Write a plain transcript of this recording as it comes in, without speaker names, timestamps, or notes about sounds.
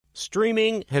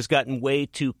Streaming has gotten way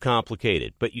too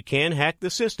complicated, but you can hack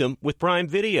the system with Prime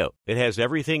Video. It has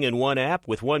everything in one app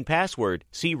with one password.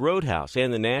 See Roadhouse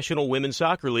and the National Women's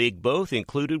Soccer League both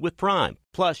included with Prime.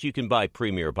 Plus, you can buy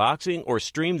Premier Boxing or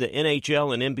stream the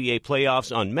NHL and NBA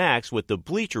playoffs on Max with the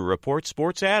Bleacher Report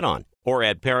Sports add-on. Or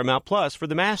add Paramount Plus for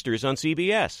the Masters on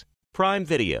CBS. Prime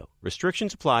Video.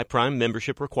 Restrictions apply. Prime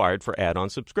membership required for add-on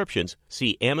subscriptions.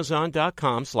 See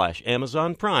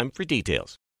Amazon.com/Amazon Prime for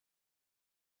details.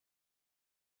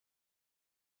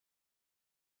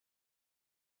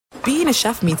 Being a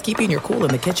chef means keeping your cool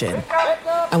in the kitchen.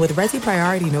 And with Resi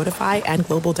Priority Notify and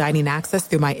Global Dining Access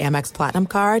through my Amex Platinum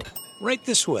card, right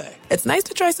this way. It's nice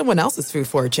to try someone else's food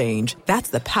for a change. That's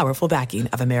the powerful backing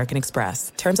of American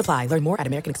Express. Terms apply. Learn more at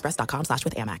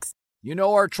americanexpress.com/withAmex. You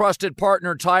know our trusted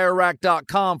partner,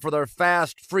 TireRack.com, for their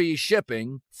fast, free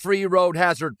shipping, free road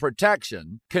hazard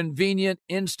protection, convenient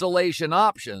installation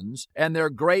options, and their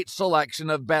great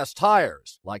selection of best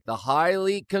tires, like the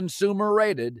highly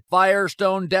consumer-rated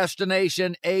Firestone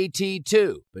Destination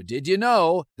AT2. But did you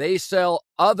know they sell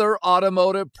other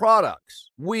automotive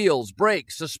products? Wheels,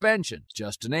 brakes, suspensions,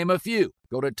 just to name a few.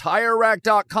 Go to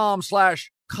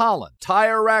TireRack.com/Colin.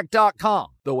 TireRack.com,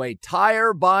 the way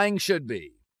tire buying should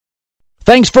be.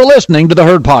 Thanks for listening to the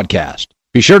Herd Podcast.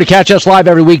 Be sure to catch us live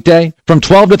every weekday from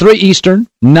 12 to 3 Eastern,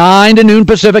 9 to noon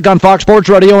Pacific on Fox Sports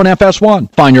Radio and FS1.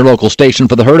 Find your local station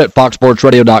for the Herd at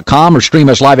foxsportsradio.com or stream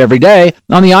us live every day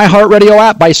on the iHeartRadio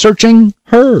app by searching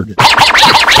Herd. Now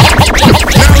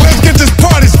let's get this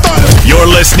party started. You're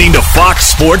listening to Fox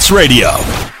Sports Radio.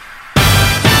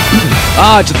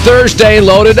 It's Thursday,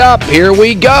 loaded up. Here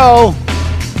we go.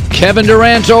 Kevin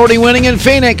Durant's already winning in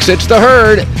Phoenix. It's the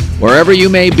Herd. Wherever you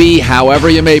may be, however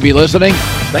you may be listening,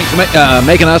 thanks for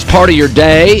making us part of your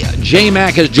day.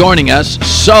 J-Mac is joining us.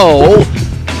 So,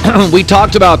 we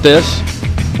talked about this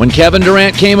when Kevin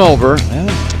Durant came over,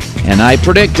 and I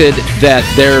predicted that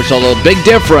there's a little big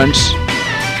difference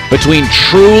between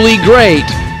truly great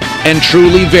and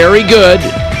truly very good,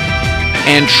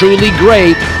 and truly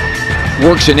great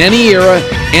works in any era,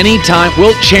 any time.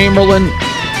 Wilt Chamberlain,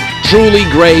 truly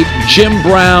great. Jim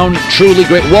Brown, truly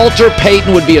great. Walter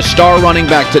Payton would be a star running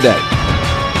back today.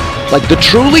 Like the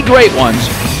truly great ones,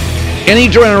 any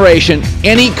generation,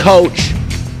 any coach,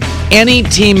 any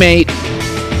teammate,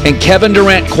 and Kevin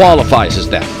Durant qualifies as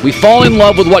that. We fall in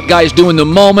love with what guys do in the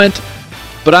moment,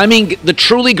 but I mean the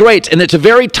truly greats, and it's a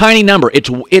very tiny number. It's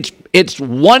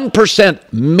 1%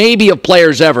 maybe of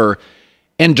players ever.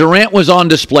 And Durant was on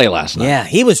display last night. Yeah,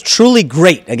 he was truly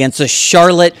great against the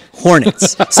Charlotte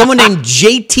Hornets. Someone named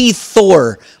J.T.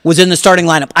 Thor was in the starting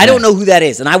lineup. I don't know who that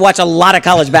is, and I watch a lot of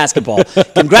college basketball.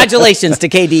 Congratulations to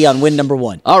KD on win number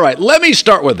 1. All right, let me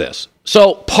start with this.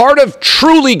 So part of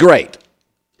truly great,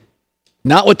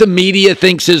 not what the media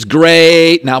thinks is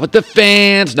great, not what the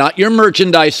fans, not your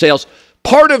merchandise sales.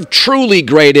 Part of truly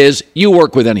great is you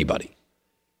work with anybody.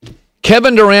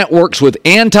 Kevin Durant works with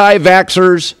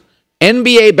anti-vaxxers,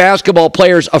 NBA basketball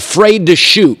players afraid to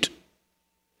shoot.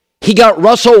 He got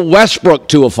Russell Westbrook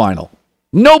to a final.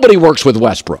 Nobody works with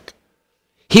Westbrook.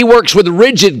 He works with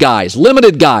rigid guys,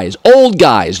 limited guys, old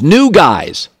guys, new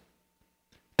guys.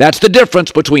 That's the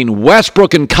difference between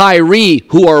Westbrook and Kyrie,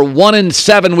 who are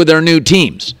 1-7 with their new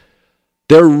teams.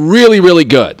 They're really, really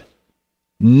good.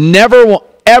 Never,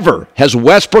 ever has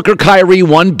Westbrook or Kyrie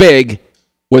won big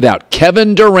without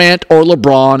Kevin Durant or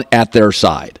LeBron at their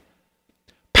side.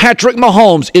 Patrick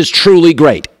Mahomes is truly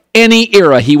great. Any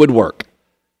era he would work.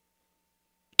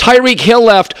 Tyreek Hill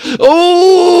left.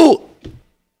 Oh!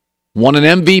 Won an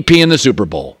MVP in the Super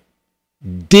Bowl.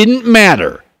 Didn't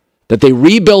matter that they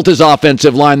rebuilt his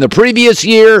offensive line the previous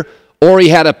year or he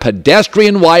had a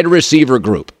pedestrian wide receiver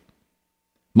group.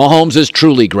 Mahomes is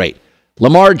truly great.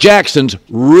 Lamar Jackson's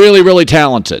really, really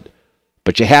talented.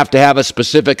 But you have to have a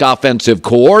specific offensive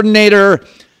coordinator,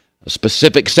 a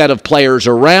specific set of players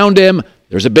around him.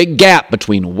 There's a big gap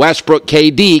between Westbrook,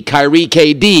 KD, Kyrie,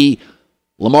 KD,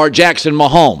 Lamar Jackson,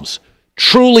 Mahomes.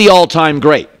 Truly all-time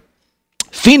great.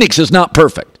 Phoenix is not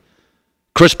perfect.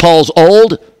 Chris Paul's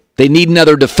old. They need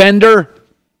another defender.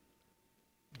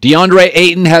 DeAndre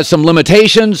Ayton has some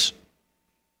limitations.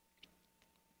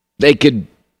 They could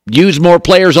use more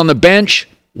players on the bench.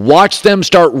 Watch them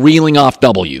start reeling off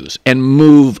W's and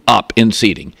move up in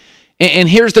seeding. And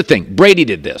here's the thing. Brady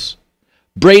did this.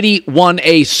 Brady won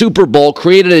a Super Bowl,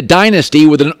 created a dynasty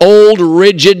with an old,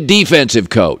 rigid defensive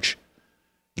coach.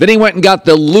 Then he went and got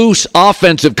the loose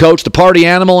offensive coach, the party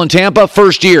animal in Tampa,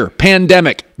 first year,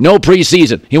 pandemic, no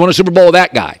preseason. He won a Super Bowl with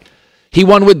that guy. He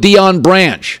won with Deion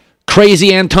Branch,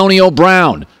 crazy Antonio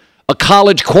Brown, a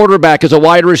college quarterback as a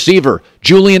wide receiver,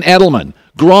 Julian Edelman,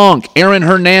 Gronk, Aaron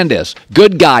Hernandez,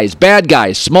 good guys, bad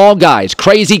guys, small guys,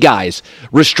 crazy guys,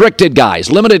 restricted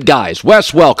guys, limited guys,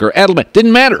 Wes Welker, Edelman.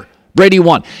 Didn't matter. Brady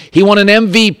won. He won an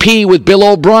MVP with Bill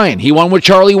O'Brien. He won with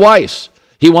Charlie Weiss.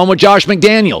 He won with Josh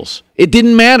McDaniels. It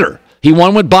didn't matter. He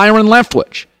won with Byron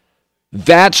Leftwich.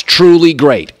 That's truly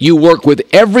great. You work with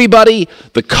everybody,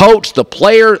 the coach, the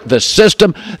player, the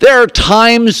system. There are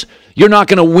times you're not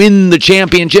going to win the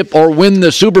championship or win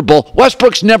the Super Bowl.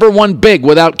 Westbrook's never won big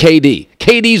without KD.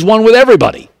 KD's won with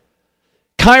everybody.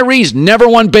 Kyrie's never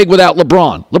won big without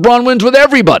LeBron. LeBron wins with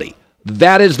everybody.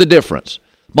 That is the difference.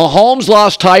 Mahomes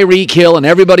lost Tyreek Hill and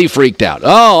everybody freaked out.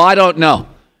 Oh, I don't know.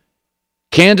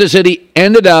 Kansas City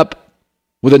ended up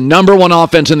with a number one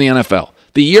offense in the NFL.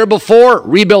 The year before,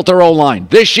 rebuilt their O-line.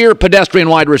 This year, pedestrian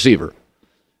wide receiver.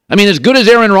 I mean, as good as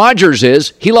Aaron Rodgers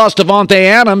is, he lost Devontae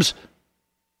Adams.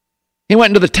 He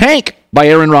went into the tank by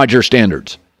Aaron Rodgers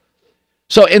standards.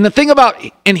 So,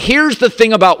 and here's the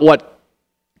thing about what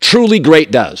truly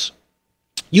great does.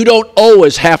 You don't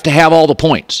always have to have all the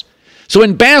points. So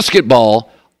in basketball,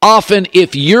 often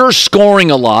if you're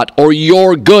scoring a lot or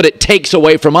you're good, it takes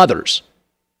away from others.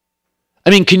 I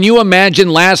mean, can you imagine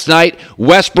last night,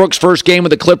 Westbrook's first game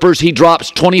with the Clippers, he drops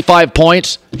 25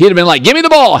 points. He'd have been like, give me the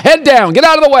ball, head down, get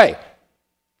out of the way.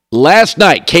 Last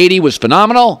night, KD was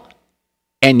phenomenal,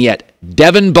 and yet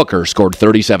Devin Booker scored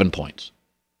 37 points.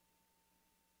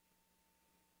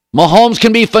 Mahomes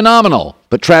can be phenomenal,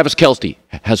 but Travis Kelce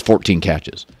has 14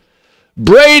 catches.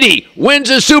 Brady wins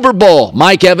a Super Bowl.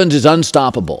 Mike Evans is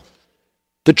unstoppable.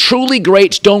 The truly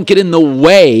greats don't get in the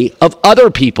way of other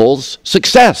people's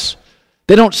success.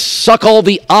 They don't suck all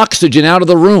the oxygen out of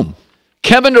the room.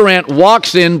 Kevin Durant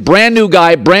walks in, brand new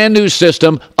guy, brand new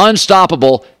system,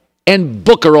 unstoppable, and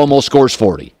Booker almost scores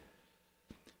 40.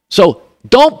 So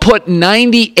don't put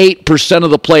 98% of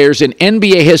the players in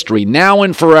NBA history, now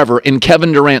and forever, in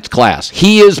Kevin Durant's class.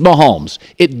 He is Mahomes.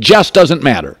 It just doesn't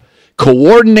matter.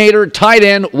 Coordinator, tight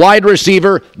end, wide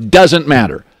receiver, doesn't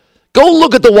matter. Go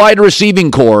look at the wide receiving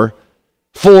core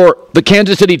for the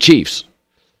Kansas City Chiefs.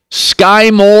 Sky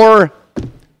Moore,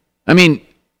 I mean,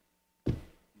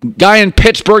 guy in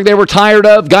Pittsburgh they were tired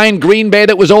of, guy in Green Bay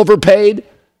that was overpaid.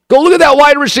 Go look at that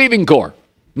wide receiving core.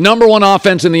 Number one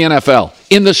offense in the NFL.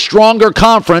 In the stronger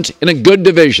conference, in a good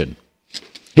division.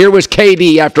 Here was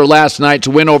KD after last night's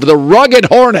win over the rugged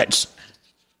Hornets.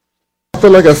 I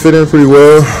feel like I fit in pretty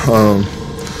well.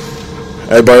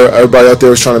 Everybody out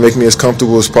there was trying to make me as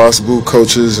comfortable as possible,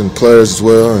 coaches and players as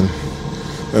well,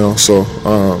 and so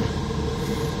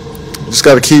just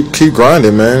got to keep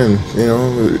grinding, man. And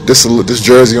this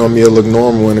jersey on me will look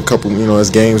normal in a couple, as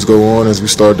games go on, as we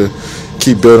start to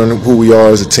keep building who we are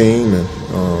as a team, and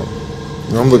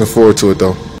I'm looking forward to it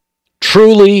though.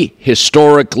 Truly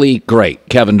historically great,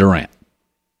 Kevin Durant.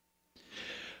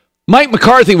 Mike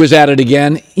McCarthy was at it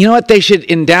again. You know what? They should,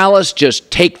 in Dallas, just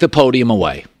take the podium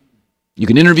away. You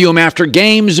can interview him after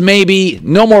games, maybe.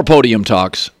 No more podium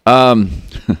talks.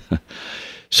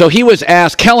 So he was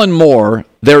asked, Kellen Moore,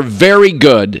 their very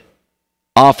good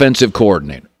offensive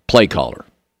coordinator, play caller.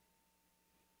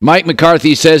 Mike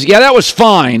McCarthy says, yeah, that was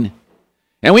fine.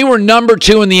 And we were number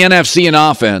 2 in the NFC in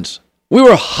offense. We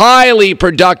were highly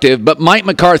productive, but Mike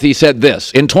McCarthy said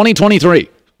this in 2023.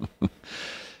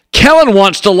 Kellen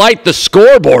wants to light the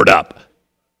scoreboard up.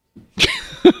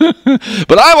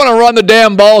 But I want to run the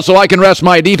damn ball so I can rest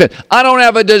my defense. I don't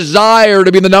have a desire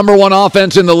to be the number one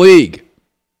offense in the league.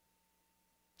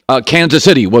 Kansas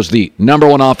City was the number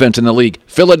one offense in the league.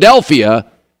 Philadelphia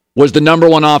was the number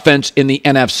one offense in the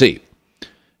NFC.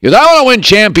 Because I want to win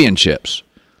championships.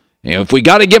 If we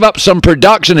got to give up some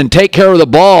production and take care of the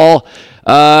ball,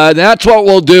 that's what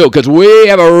we'll do because we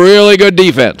have a really good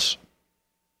defense.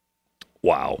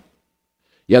 Wow.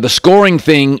 Yeah, the scoring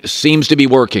thing seems to be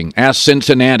working. Ask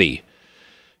Cincinnati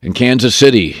and Kansas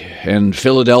City and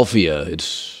Philadelphia.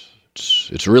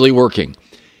 It's really working.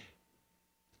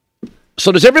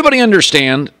 So does everybody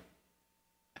understand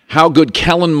how good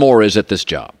Kellen Moore is at this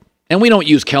job? And we don't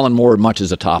use Kellen Moore much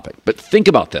as a topic, but think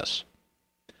about this.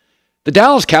 The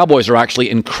Dallas Cowboys are actually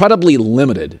incredibly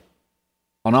limited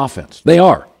on offense. They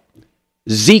are.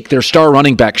 Zeke, their star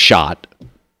running back, shot.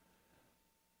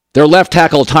 Their left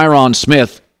tackle, Tyron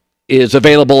Smith, is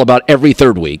available about every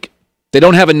third week. They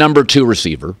don't have a number 2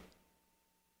 receiver.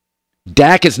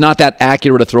 Dak is not that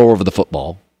accurate a thrower of the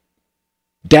football.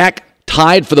 Dak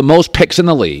tied for the most picks in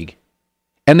the league,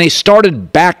 and they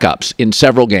started backups in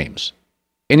several games.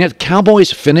 And yet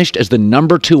Cowboys finished as the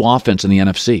number 2 offense in the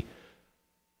NFC.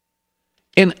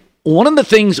 And one of the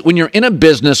things, when you're in a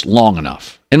business long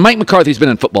enough, and Mike McCarthy's been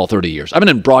in football 30 years, I've been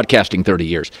in broadcasting 30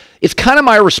 years, it's kind of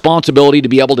my responsibility to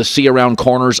be able to see around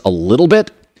corners a little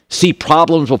bit. see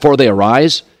problems before they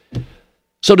arise.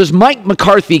 So does Mike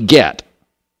McCarthy get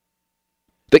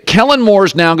that Kellen Moore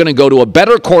is now going to go to a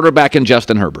better quarterback in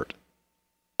Justin Herbert,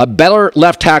 a better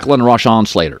left tackle in Rashawn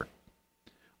Slater,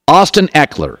 Austin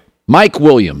Eckler, Mike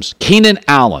Williams, Keenan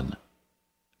Allen,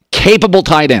 capable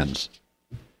tight ends?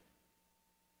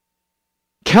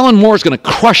 Kellen Moore is going to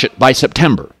crush it by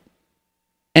September.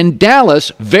 And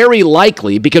Dallas, very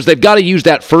likely, because they've got to use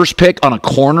that first pick on a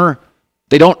corner.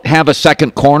 They don't have a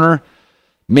second corner.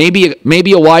 Maybe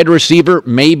a wide receiver,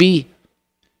 maybe.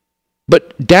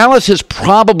 But Dallas is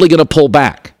probably going to pull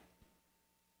back,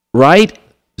 right?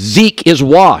 Zeke is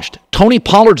washed. Tony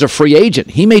Pollard's a free agent.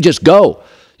 He may just go.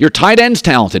 Your tight end's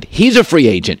talented. He's a free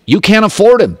agent. You can't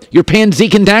afford him. You're paying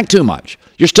Zeke and Dak too much.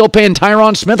 You're still paying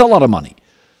Tyron Smith a lot of money.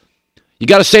 You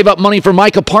got to save up money for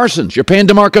Micah Parsons. You're paying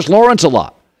DeMarcus Lawrence a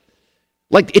lot.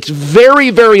 Like, it's very,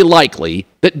 very likely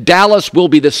that Dallas will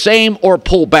be the same or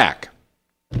pull back.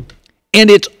 And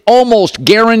it's almost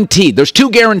guaranteed. There's two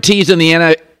guarantees in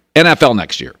the NFL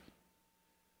next year.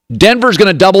 Denver's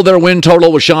going to double their win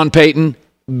total with Sean Payton,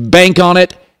 bank on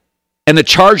it, and the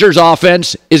Chargers'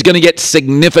 offense is going to get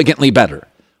significantly better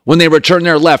when they return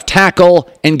their left tackle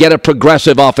and get a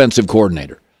progressive offensive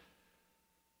coordinator.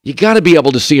 You got to be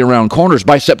able to see around corners.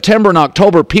 By September and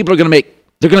October, people are going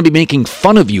to be making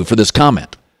fun of you for this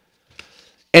comment.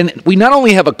 And we not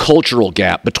only have a cultural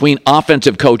gap between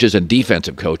offensive coaches and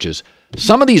defensive coaches,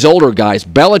 some of these older guys,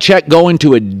 Belichick going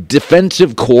to a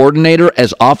defensive coordinator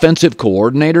as offensive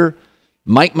coordinator,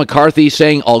 Mike McCarthy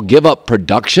saying, I'll give up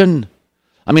production.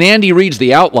 I mean, Andy Reid's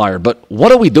the outlier, but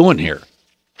what are we doing here?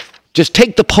 Just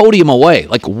take the podium away.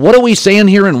 Like, what are we saying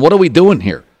here and what are we doing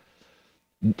here?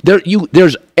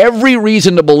 There's every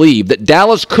reason to believe that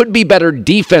Dallas could be better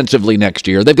defensively next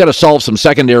year. They've got to solve some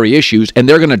secondary issues, and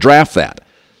they're going to draft that.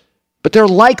 But they're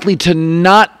likely to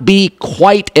not be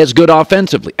quite as good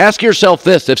offensively. Ask yourself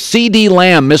this. If C.D.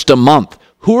 Lamb missed a month,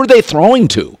 who are they throwing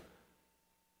to?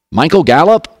 Michael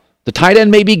Gallup? The tight end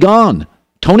may be gone.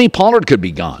 Tony Pollard could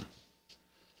be gone.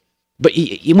 But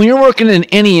when you're working in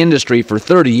any industry for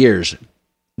 30 years,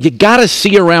 you got to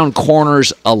see around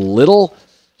corners a little.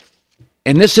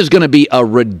 And this is going to be a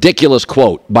ridiculous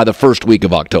quote by the first week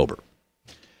of October.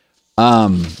 We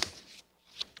got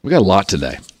a lot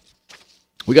today.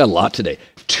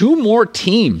 Two more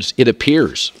teams, it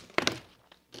appears.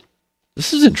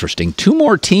 This is interesting. Two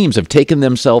more teams have taken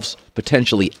themselves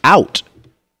potentially out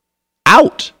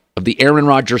of the Aaron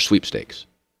Rodgers sweepstakes.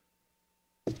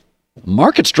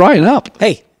 Market's drying up.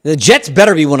 Hey, the Jets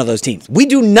better be one of those teams. We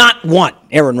do not want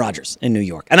Aaron Rodgers in New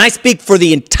York. And I speak for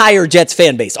the entire Jets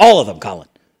fan base, all of them, Colin.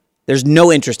 There's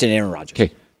no interest in Aaron Rodgers.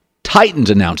 Okay. Titans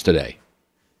announced today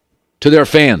to their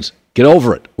fans, get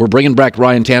over it. We're bringing back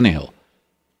Ryan Tannehill.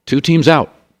 Two teams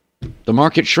out. The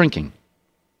market's shrinking.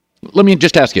 Let me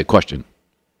just ask you a question.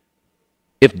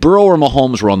 If Burrow or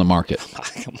Mahomes were on the market,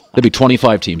 there'd be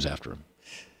 25 teams after him.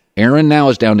 Aaron now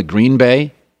is down to Green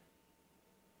Bay.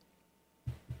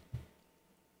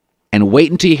 And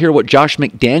wait until you hear what Josh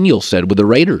McDaniels said with the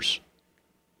Raiders.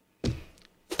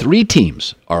 3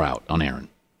 teams are out on Aaron.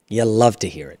 You love to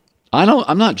hear it.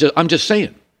 I'm just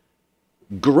saying.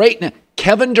 Great.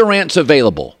 Kevin Durant's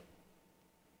available.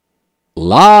 A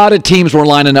lot of teams were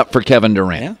lining up for Kevin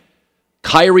Durant. Yeah.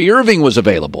 Kyrie Irving was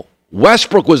available.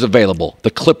 Westbrook was available.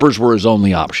 The Clippers were his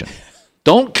only option.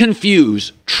 Don't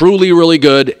confuse truly really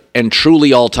good and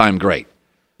truly all-time great.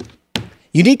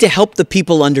 You need to help the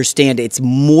people understand it's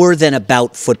more than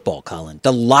about football, Colin.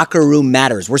 The locker room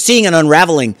matters. We're seeing an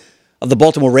unraveling of the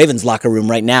Baltimore Ravens locker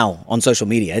room right now on social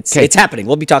media. It's happening.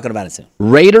 We'll be talking about it soon.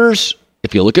 Raiders,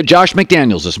 if you look at Josh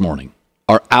McDaniels this morning,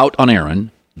 are out on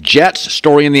Aaron. Jets,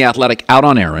 story in The Athletic, out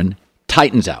on Aaron.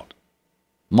 Titans out.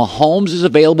 Mahomes is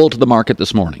available to the market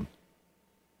this morning.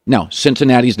 Now,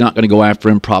 Cincinnati's not going to go after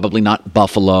him, probably not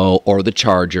Buffalo or the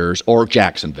Chargers or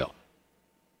Jacksonville.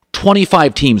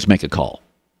 25 teams make a call.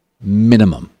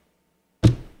 Minimum.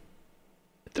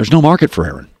 There's no market for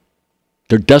Aaron.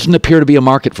 There doesn't appear to be a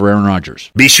market for Aaron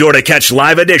Rodgers. Be sure to catch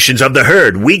live editions of The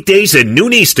Herd weekdays at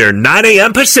noon Eastern, 9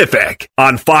 a.m. Pacific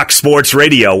on Fox Sports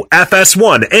Radio,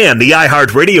 FS1, and the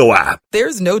iHeartRadio app.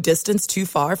 There's no distance too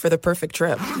far for the perfect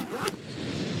trip.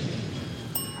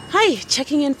 Hi,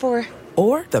 checking in for...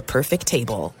 Or the perfect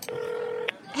table.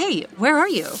 Hey, where are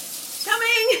you?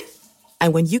 Coming!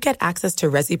 And when you get access to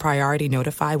Resi Priority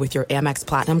Notify with your Amex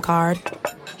Platinum card...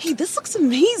 Hey, this looks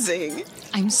amazing!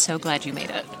 I'm so glad you made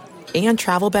it. And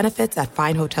travel benefits at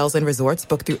fine hotels and resorts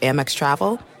booked through Amex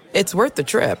Travel, it's worth the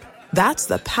trip. That's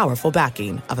the powerful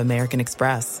backing of American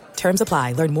Express. Terms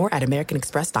apply. Learn more at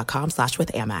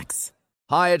americanexpress.com/withAmex.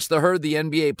 Hi, it's the Herd. The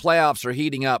NBA playoffs are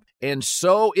heating up, and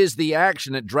so is the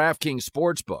action at DraftKings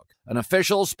Sportsbook, an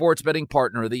official sports betting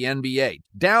partner of the NBA.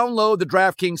 Download the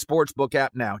DraftKings Sportsbook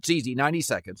app now. It's easy, 90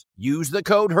 seconds. Use the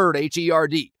code HERD,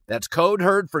 H-E-R-D. That's code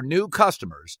HERD for new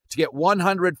customers to get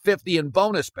 $150 in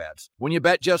bonus bets when you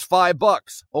bet just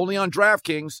 $5. Only on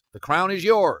DraftKings. The crown is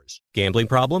yours. Gambling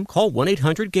problem? Call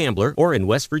 1-800-GAMBLER or in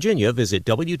West Virginia, visit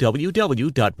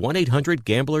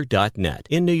www.1800gambler.net.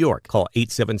 In New York, call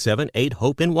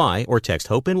 877-8-HOPE-NY or text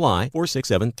HOPE-NY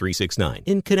 467-369.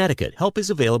 In Connecticut, help is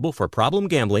available for problem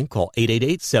gambling. Call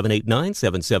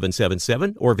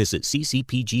 888-789-7777 or visit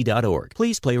ccpg.org.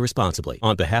 Please play responsibly.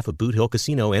 On behalf of Boot Hill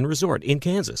Casino and Resort in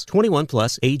Kansas, 21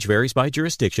 plus, age varies by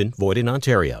jurisdiction, void in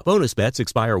Ontario. Bonus bets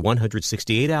expire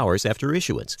 168 hours after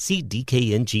issuance. See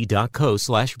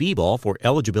dkng.co/bball for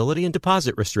eligibility and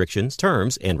deposit restrictions,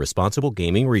 terms, and responsible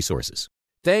gaming resources.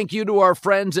 Thank you to our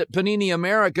friends at Panini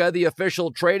America, the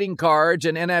official trading cards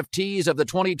and NFTs of the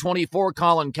 2024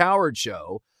 Colin Cowherd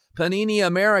Show. Panini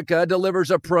America delivers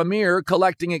a premier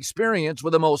collecting experience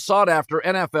with the most sought-after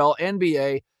NFL,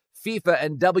 NBA, FIFA,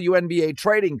 and WNBA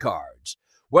trading cards.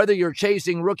 Whether you're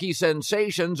chasing rookie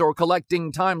sensations or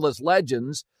collecting timeless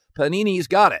legends, Panini's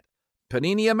got it.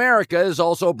 Panini America is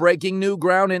also breaking new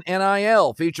ground in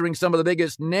NIL, featuring some of the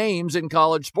biggest names in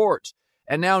college sports.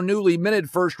 And now newly minted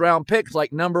first-round picks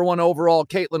like number 1 overall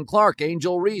Caitlin Clark,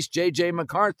 Angel Reese, J.J.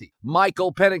 McCarthy,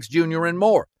 Michael Penix Jr., and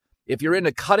more. If you're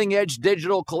into cutting-edge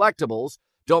digital collectibles,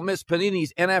 don't miss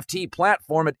Panini's NFT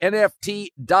platform at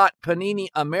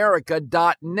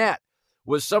nft.paniniamerica.net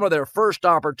with some of their first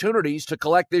opportunities to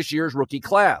collect this year's rookie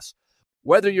class.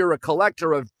 Whether you're a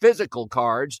collector of physical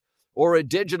cards or a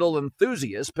digital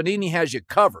enthusiast, Panini has you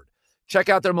covered. Check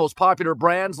out their most popular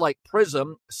brands like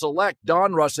Prism, Select,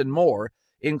 Donruss, and more,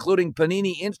 including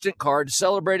Panini Instant Cards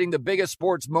celebrating the biggest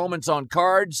sports moments on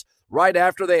cards right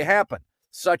after they happen,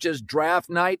 such as Draft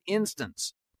Night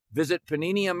Instants. Visit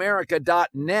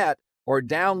PaniniAmerica.net or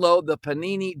download the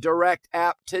Panini Direct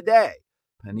app today.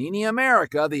 Panini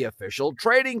America, the official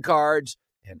trading cards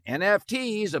and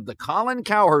NFTs of the Colin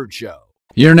Cowherd Show.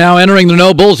 You're now entering the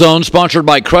No Bull Zone, sponsored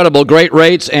by Credible. Great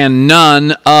rates and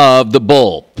none of the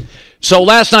bull. So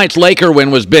last night's Laker win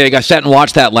was big. I sat and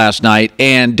watched that last night,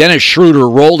 and Dennis Schroeder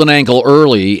rolled an ankle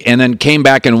early and then came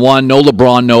back and won. No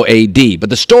LeBron, no AD. But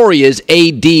the story is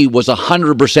AD was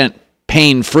 100%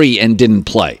 pain-free and didn't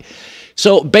play.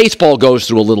 So baseball goes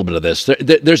through a little bit of this.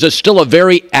 There's still a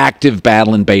very active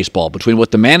battle in baseball between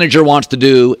what the manager wants to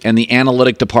do and the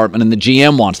analytic department and the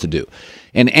GM wants to do.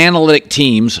 And analytic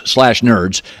teams /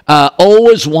 nerds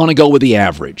always want to go with the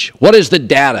average. What is the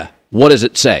data? What does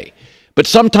it say? But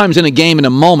sometimes in a game, in a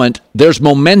moment, there's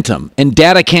momentum, and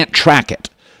data can't track it.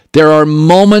 There are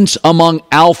moments among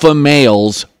alpha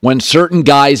males when certain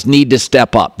guys need to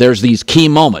step up. There's these key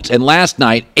moments. And last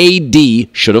night, AD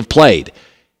should have played.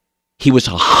 He was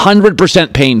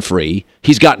 100% pain-free.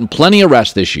 He's gotten plenty of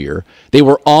rest this year. They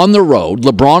were on the road.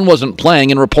 LeBron wasn't playing,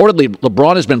 and reportedly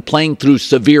LeBron has been playing through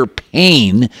severe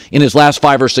pain in his last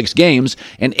 5 or 6 games,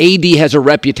 and AD has a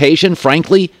reputation,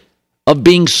 frankly, of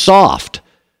being soft.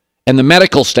 And the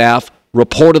medical staff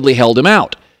reportedly held him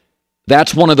out.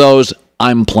 That's one of those,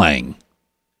 I'm playing.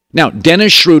 Now,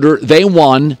 Dennis Schroeder, they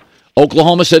won.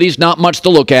 Oklahoma City's not much to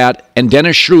look at, and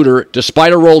Dennis Schroeder,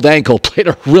 despite a rolled ankle, played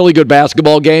a really good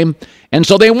basketball game, and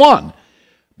so they won.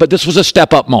 But this was a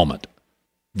step-up moment.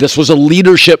 This was a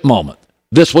leadership moment.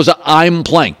 This was a I'm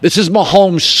playing. This is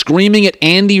Mahomes screaming at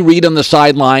Andy Reid on the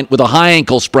sideline with a high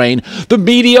ankle sprain. The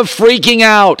media freaking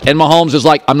out, and Mahomes is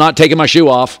like, I'm not taking my shoe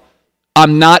off.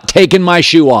 I'm not taking my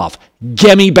shoe off.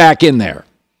 Get me back in there.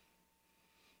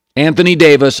 Anthony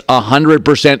Davis,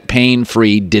 100%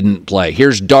 pain-free, didn't play.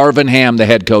 Here's Darvin Ham, the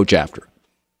head coach, after.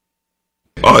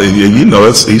 Oh, you know,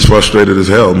 he's frustrated as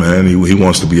hell, man. He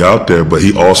wants to be out there, but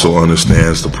he also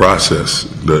understands the process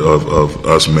of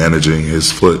us managing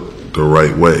his foot the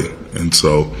right way. And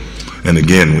so, and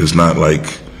again, it's not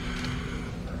like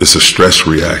it's a stress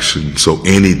reaction, so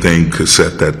anything could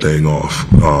set that thing off.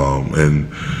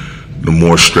 And the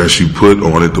more stress you put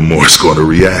on it, the more it's going to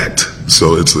react.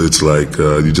 So it's like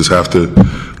you just have to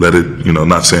let it, you know,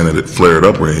 not saying that it flared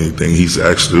up or anything. He's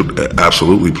actually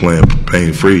absolutely playing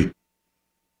pain-free.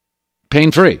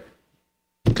 Pain-free.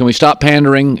 Can we stop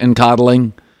pandering and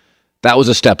coddling? That was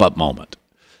a step-up moment.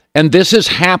 And this is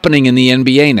happening in the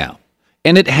NBA now.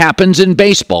 And it happens in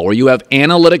baseball where you have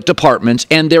analytic departments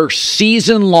and their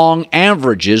season-long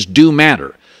averages do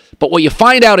matter. But what you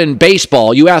find out in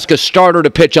baseball, you ask a starter to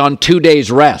pitch on 2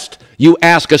 days rest. You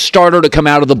ask a starter to come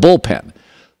out of the bullpen.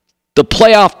 The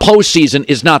playoff postseason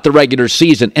is not the regular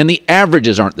season, and the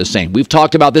averages aren't the same. We've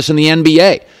talked about this in the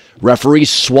NBA. Referees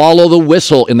swallow the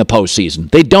whistle in the postseason.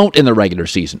 They don't in the regular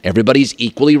season. Everybody's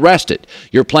equally rested.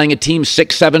 You're playing a team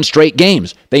 6-7 straight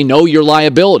games. They know your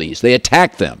liabilities. They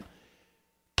attack them.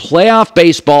 Playoff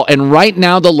baseball, and right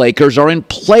now the Lakers are in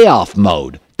playoff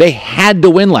mode. They had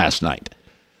to win last night.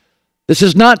 This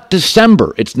is not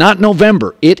December. It's not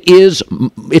November.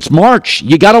 It's March.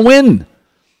 You got to win.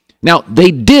 Now, they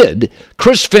did.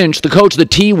 Chris Finch, the coach of the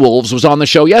T-Wolves, was on the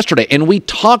show yesterday, and we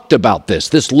talked about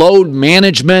this load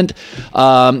management,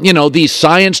 these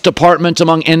science departments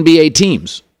among NBA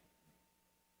teams.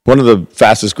 One of the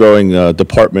fastest growing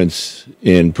departments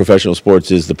in professional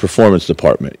sports is the performance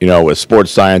department, with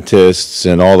sports scientists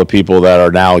and all the people that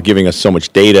are now giving us so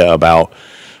much data about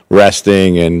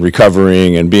resting and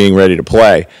recovering and being ready to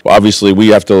play. Obviously, we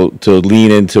have to lean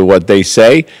into what they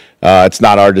say. It's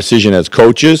not our decision as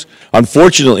coaches.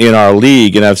 Unfortunately, in our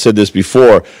league, and I've said this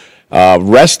before,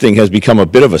 resting has become a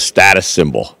bit of a status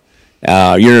symbol.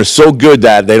 You're so good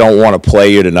that they don't want to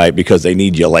play you tonight because they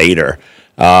need you later.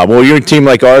 Well, you're a team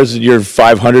like ours, you're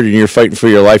 500 and you're fighting for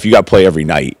your life. You got to play every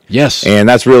night. Yes. And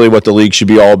that's really what the league should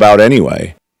be all about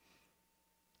anyway.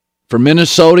 For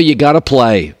Minnesota, you got to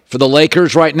play. For the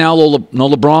Lakers right now, no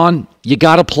LeBron, you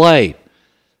got to play.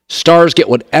 Stars get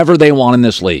whatever they want in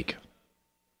this league.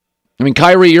 I mean,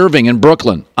 Kyrie Irving in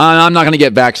Brooklyn, I'm not going to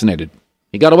get vaccinated.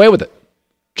 He got away with it.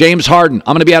 James Harden,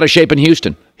 I'm going to be out of shape in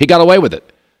Houston. He got away with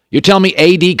it. You tell me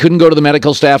AD couldn't go to the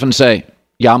medical staff and say,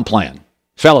 yeah, I'm playing.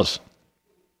 Fellas,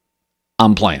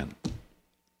 I'm playing.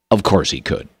 Of course he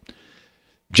could.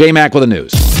 J-Mac with the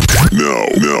news. No.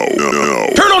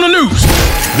 Turn on the news.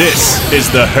 This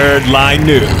is the Herd Line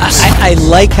News. I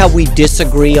like how we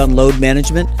disagree on load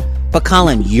management, but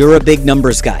Colin, you're a big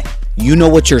numbers guy. You know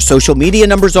what your social media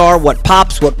numbers are, what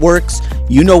pops, what works.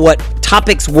 You know what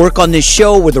topics work on this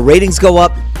show where the ratings go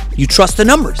up. You trust the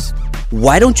numbers.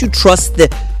 Why don't you trust the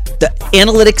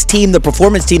analytics team, the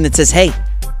performance team that says, hey,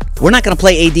 we're not going to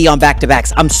play AD on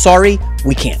back-to-backs. I'm sorry,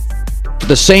 we can't. For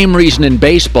the same reason in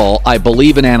baseball, I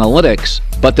believe in analytics,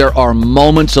 but there are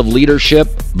moments of leadership,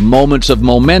 moments of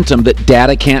momentum that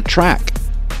data can't track.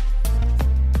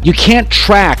 You can't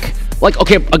track.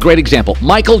 A great example.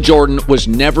 Michael Jordan was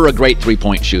never a great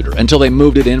three-point shooter until they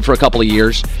moved it in for a couple of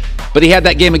years. But he had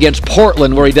that game against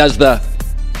Portland where he does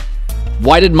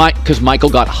because Michael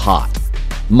got hot.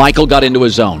 Michael got into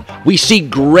his zone. We see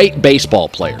great baseball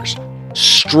players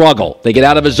struggle. They get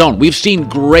out of his zone. We've seen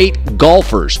great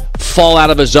golfers fall out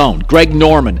of his zone. Greg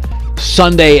Norman,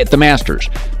 Sunday at the Masters.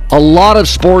 A lot of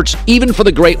sports, even for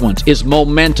the great ones, is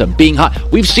momentum, being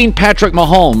hot. We've seen Patrick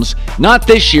Mahomes, not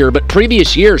this year, but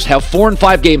previous years, have 4 and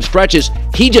 5 game stretches.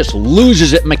 He just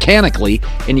loses it mechanically,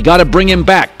 and you got to bring him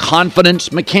back.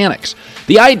 Confidence, mechanics.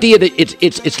 The idea that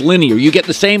it's linear. You get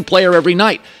the same player every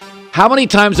night. How many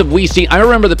times have we seen? I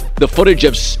remember the footage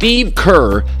of Steve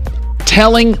Kerr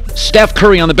telling Steph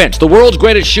Curry on the bench, the world's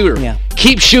greatest shooter,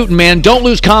 keep shooting, man. Don't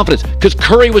lose confidence, because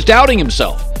Curry was doubting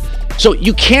himself. So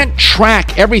you can't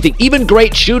track everything. Even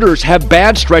great shooters have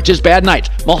bad stretches, bad nights.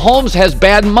 Mahomes has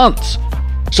bad months.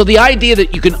 So the idea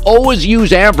that you can always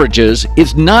use averages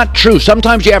is not true.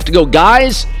 Sometimes you have to go,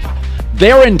 guys,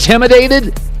 they're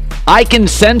intimidated. I can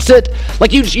sense it.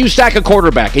 Like you sack a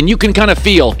quarterback and you can kind of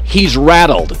feel he's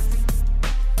rattled.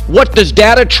 What does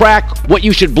data track what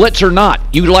you should blitz or not?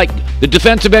 The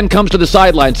defensive end comes to the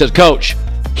sideline and says, Coach,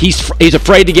 he's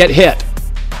afraid to get hit.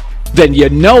 Then you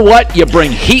know what? You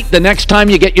bring heat the next time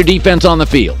you get your defense on the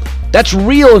field. That's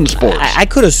real in sports. I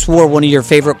could have swore one of your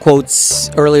favorite quotes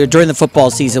earlier during the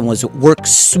football season was, work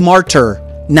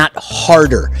smarter, not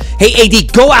harder. Hey,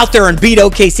 AD, go out there and beat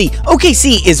OKC.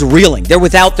 OKC is reeling. They're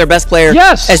without their best player,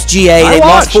 SGA. They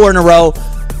lost 4 in a row.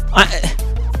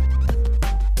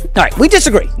 All right, we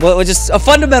disagree. Well, just a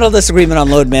fundamental disagreement on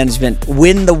load management.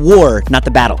 Win the war, not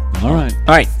the battle. All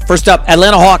right, first up,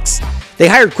 Atlanta Hawks. They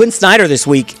hired Quinn Snyder this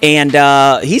week, and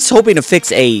he's hoping to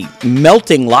fix a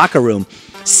melting locker room.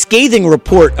 Scathing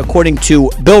report, according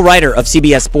to Bill Ryder of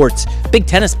CBS Sports. Big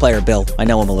tennis player, Bill. I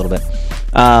know him a little bit.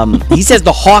 He says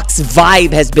the Hawks'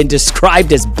 vibe has been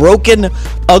described as broken,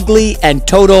 ugly, and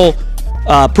total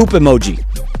poop emoji.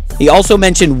 He also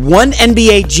mentioned one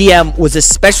NBA GM was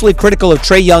especially critical of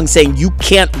Trae Young, saying you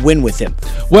can't win with him.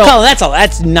 Well, Colin, that's all.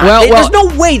 That's not. There's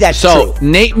no way that's true. So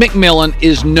Nate McMillan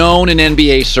is known in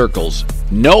NBA circles.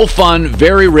 No fun,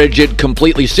 very rigid,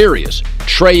 completely serious.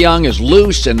 Trae Young is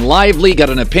loose and lively, got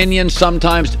an opinion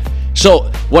sometimes.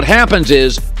 So what happens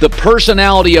is the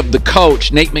personality of the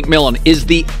coach, Nate McMillan, is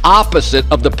the opposite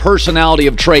of the personality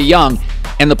of Trae Young,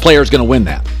 and the player's going to win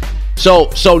that.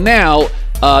 So now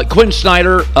Quinn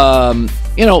Snyder,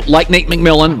 like Nate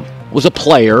McMillan, was a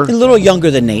player. A little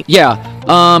younger than Nate. Yeah,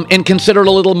 and considered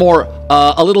a little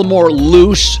more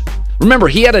loose. Remember,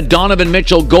 he had a Donovan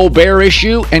Mitchell-Gobert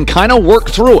issue and kind of worked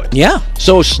through it. Yeah.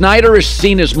 So Snyder is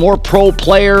seen as more pro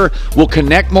player, will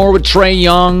connect more with Trae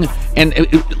Young. And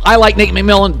I like Nate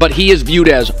McMillan, but he is viewed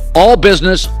as all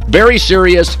business, very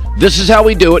serious. This is how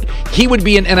we do it. He would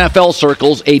be in NFL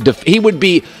circles. He would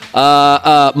be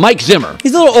Mike Zimmer.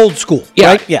 He's a little old school,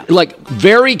 right? Yeah. Like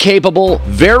very capable,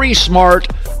 very smart.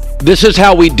 This is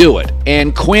how we do it.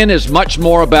 And Quinn is much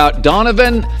more about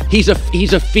Donovan. He's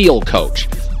a feel coach.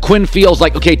 Quinn feels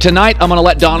like, okay, tonight I'm going to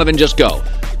let Donovan just go.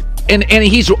 And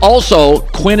he's also,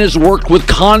 Quinn has worked with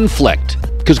conflict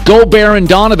because Gobert and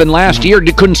Donovan last year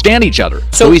couldn't stand each other.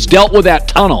 So he's dealt with that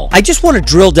tunnel. I just want to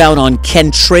drill down on,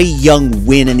 can Trae Young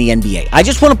win in the NBA? I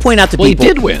just want to point out to people. He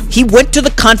did win. He went to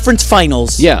the conference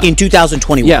finals in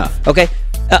 2021. Yeah. Okay?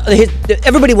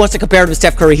 Everybody wants to compare him to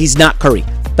Steph Curry. He's not Curry.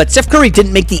 But Steph Curry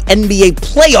didn't make the NBA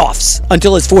playoffs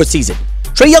until his fourth season.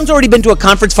 Trae Young's already been to a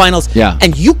conference finals,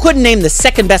 and you couldn't name the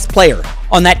second best player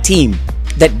on that team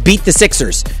that beat the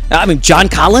Sixers. I mean, John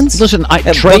Collins? Listen,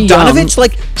 Trae Young.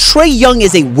 Trae Young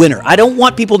is a winner. I don't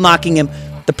want people knocking him.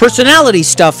 The personality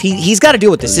stuff, he's got to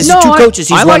deal with this. This is two coaches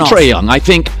he's run off. I like Trae Young. I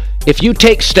think if you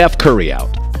take Steph Curry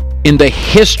out, in the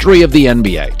history of the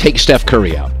NBA, take Steph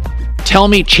Curry out, tell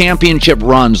me championship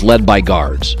runs led by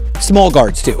guards. Small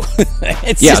guards, too.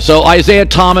 So Isaiah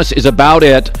Thomas is about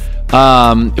it.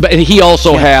 But he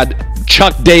also had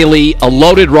Chuck Daly, a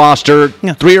loaded roster,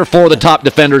 3 or 4 of the top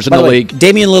defenders in the league.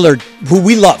 Damian Lillard, who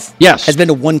we love, has been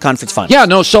to one conference final. Yeah,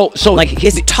 no, so like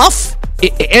it's tough.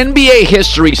 NBA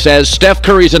history says Steph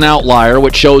Curry's an outlier,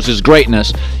 which shows his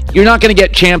greatness. You're not going to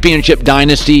get championship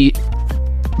dynasty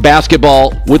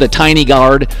basketball with a tiny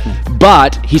guard,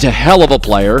 but he's a hell of a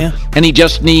player, and he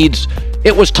just needs.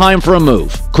 It was time for a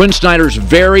move. Quinn Snyder's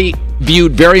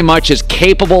viewed very much as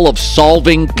capable of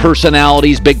solving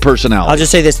personalities, big personalities. I'll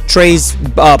just say this: Trae's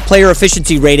player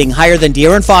efficiency rating higher than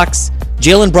De'Aaron Fox,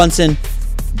 Jalen Brunson,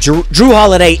 Drew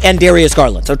Holiday, and Darius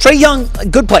Garland. So Trae Young, a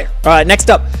good player. All right, next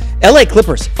up, LA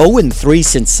Clippers 0-3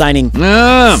 since signing.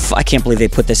 I can't believe they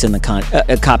put this in the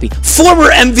copy. Former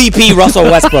MVP Russell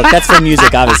Westbrook. That's for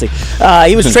music, obviously.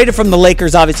 He was traded from the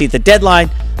Lakers, obviously, at the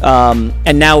deadline,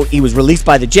 and now he was released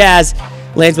by the Jazz.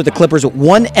 Lands with the Clippers.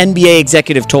 One NBA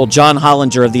executive told John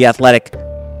Hollinger of The Athletic,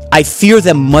 I fear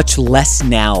them much less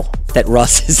now that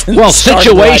Russ is in Well,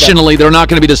 situationally, they're not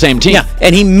going to be the same team. Yeah,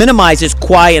 and he minimizes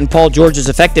Kawhi and Paul George's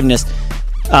effectiveness.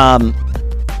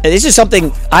 This is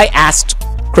something I asked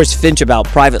Chris Finch about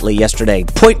privately yesterday.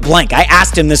 Point blank, I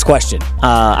asked him this question.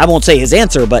 I won't say his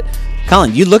answer, but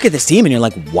Colin, you look at this team and you're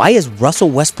like, why is Russell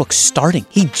Westbrook starting?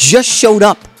 He just showed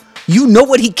up. You know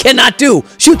what he cannot do.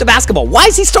 Shoot the basketball. Why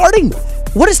is he starting?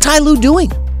 What is Ty Lue doing?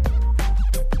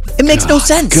 It makes no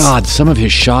sense. God, some of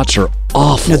his shots are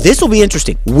awful. Now, this will be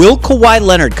interesting. Will Kawhi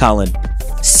Leonard, Colin,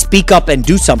 speak up and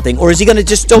do something, or is he going to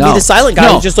just still be the silent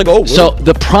guy who's just like, oh. So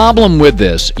the problem with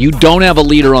this, you don't have a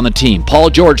leader on the team. Paul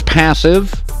George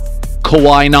passive,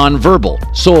 Kawhi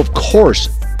nonverbal. So, of course,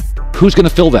 who's going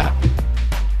to fill that?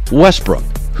 Westbrook,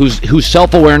 whose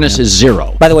self-awareness is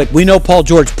zero. By the way, we know Paul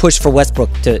George pushed for Westbrook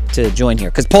to join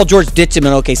here because Paul George ditched him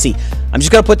in OKC. I'm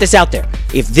just going to put this out there.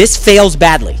 If this fails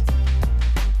badly,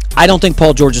 I don't think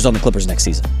Paul George is on the Clippers next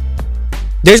season.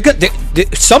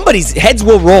 Somebody's heads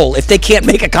will roll if they can't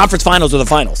make a conference finals or the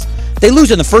finals. If they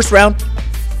lose in the first round,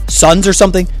 Suns or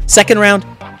something, second round,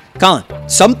 Colin,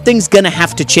 something's going to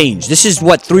have to change. This is,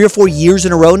 3 or 4 years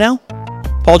in a row now?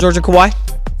 Paul George and Kawhi?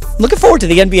 Looking forward to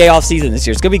the NBA offseason this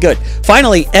year. It's going to be good.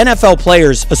 Finally, NFL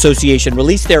Players Association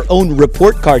released their own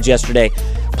report cards yesterday.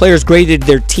 Players graded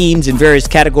their teams in various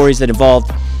categories that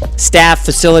involved staff,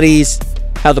 facilities,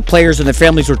 how the players and their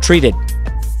families were treated.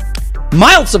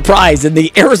 Mild surprise, and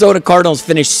the Arizona Cardinals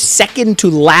finished second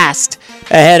to last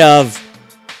ahead of,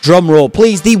 drum roll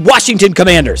please, the Washington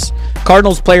Commanders.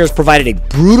 Cardinals players provided a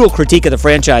brutal critique of the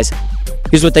franchise.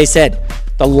 Here's what they said.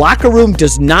 The locker room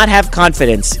does not have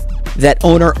confidence that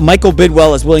owner Michael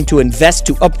Bidwell is willing to invest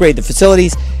to upgrade the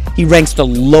facilities. He ranks the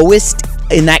lowest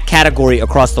in that category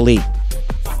across the league.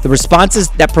 The responses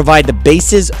that provide the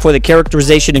basis for the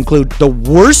characterization include the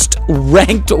worst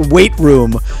ranked weight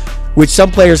room, which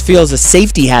some players feel is a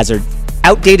safety hazard,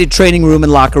 outdated training room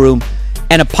and locker room,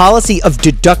 and a policy of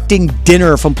deducting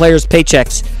dinner from players'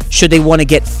 paychecks should they want to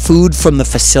get food from the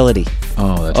facility.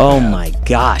 Oh, that's bad. My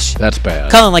gosh. That's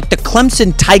bad. Colin, like the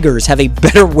Clemson Tigers have a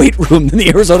better weight room than the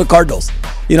Arizona Cardinals.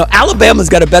 You know, Alabama's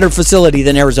got a better facility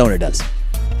than Arizona does.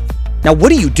 Now, what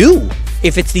do you do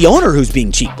if it's the owner who's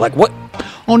being cheap? Like what?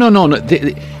 Oh, no.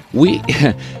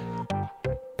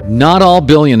 Not all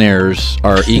billionaires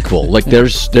are equal. Like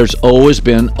there's always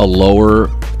been a lower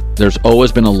there's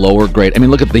always been a lower grade. I mean,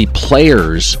 look at the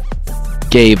players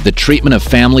gave the treatment of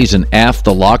families an F,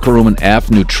 the locker room an F,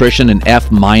 nutrition an F-,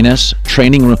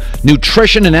 training room,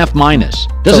 nutrition an F-.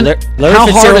 Doesn't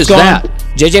how hard is that?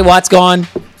 J.J. Watt's gone.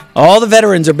 All the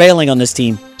veterans are bailing on this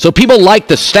team. So people like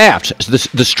the staff.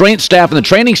 The strength staff and the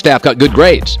training staff got good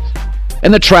grades.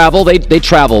 And the travel, they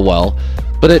travel well.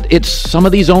 But it's some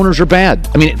of these owners are bad.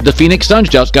 I mean, the Phoenix Suns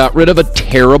just got rid of a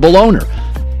terrible owner.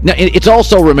 Now, it's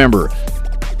also, remember,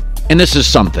 and this is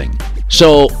something.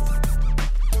 So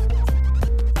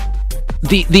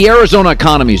the Arizona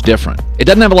economy is different. It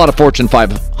doesn't have a lot of Fortune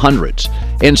 500s.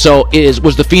 And so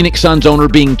was the Phoenix Suns owner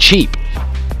being cheap?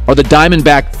 Are the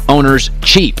Diamondback owners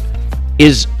cheap?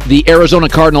 Is the Arizona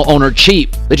Cardinal owner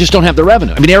cheap? They just don't have the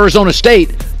revenue. I mean, Arizona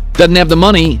State doesn't have the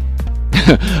money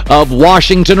of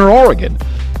Washington or Oregon,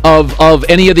 of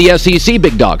any of the SEC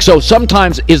big dogs. So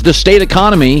sometimes is the state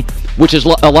economy, which is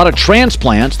a lot of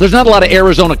transplants. There's not a lot of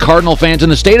Arizona Cardinal fans in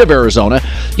the state of Arizona.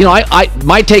 You know,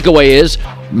 my takeaway is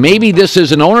maybe this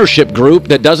is an ownership group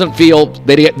that doesn't feel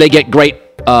they get great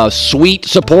suite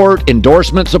support,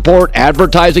 endorsement support,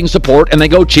 advertising support, and they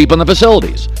go cheap on the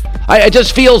facilities. It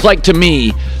just feels like, to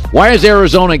me, why has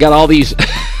Arizona got all these...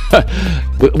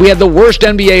 We had the worst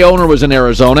NBA owner was in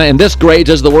Arizona, and this grades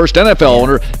as the worst NFL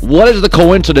owner. What is the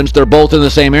coincidence they're both in the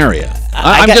same area?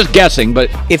 I'm just guessing, but...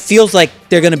 It feels like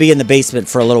they're going to be in the basement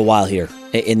for a little while here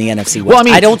in the NFC West. Well, I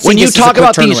mean, I don't when you talk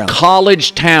about these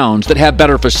college towns that have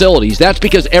better facilities, that's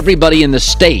because everybody in the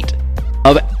state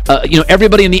of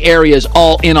everybody in the area is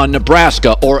all in on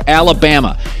Nebraska or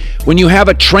Alabama. When you have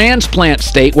a transplant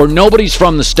state where nobody's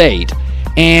from the state,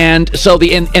 and so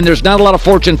and there's not a lot of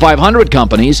Fortune 500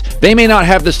 companies, they may not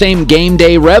have the same game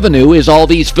day revenue as all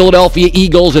these Philadelphia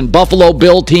Eagles and Buffalo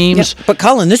Bill teams. Yeah, but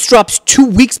Colin, this drops 2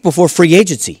 weeks before free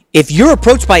agency. If you're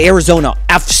approached by Arizona,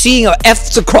 seeing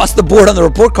F's across the board on the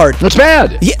report card, that's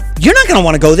bad. You're not going to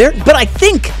want to go there. But I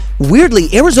think, weirdly,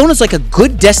 Arizona's like a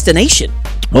good destination.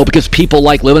 Well, because people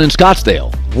like living in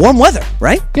Scottsdale. Warm weather,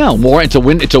 right? Yeah, more. It's a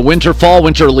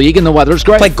winter league, and the weather's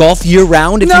great. Play golf year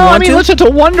round if you want to. Listen, it's a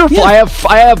wonderful. Yeah.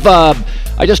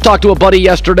 I just talked to a buddy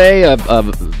yesterday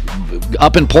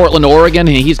up in Portland, Oregon.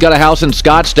 He's got a house in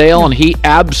Scottsdale, and he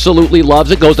absolutely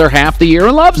loves it. Goes there half the year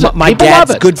and loves it. My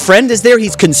dad's good friend is there. He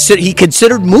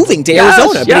considered moving to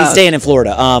Arizona, but he's staying in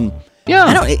Florida.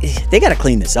 They got to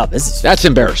clean this up. That's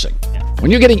embarrassing. When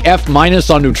you're getting F-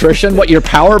 on nutrition, what, your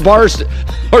power bars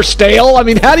are stale? I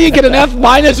mean, how do you get an F-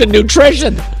 in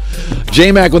nutrition?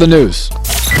 J-Mac with the news.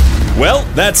 Well,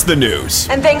 that's the news.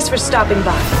 And thanks for stopping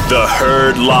by. The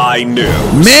Herd Lie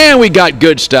News. Man, we got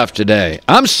good stuff today.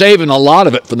 I'm saving a lot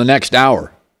of it for the next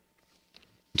hour.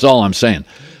 That's all I'm saying.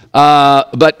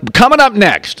 But coming up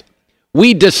next,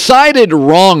 we decided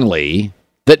wrongly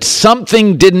that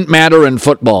something didn't matter in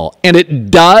football, and it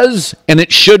does, and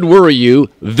it should worry you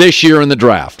this year in the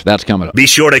draft. That's coming up. Be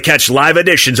sure to catch live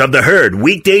editions of The Herd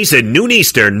weekdays at noon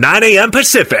Eastern, 9 a.m.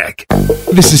 Pacific.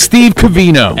 This is Steve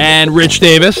Covino and Rich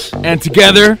Davis, and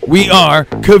together we are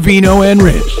Covino and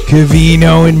Rich.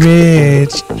 Covino and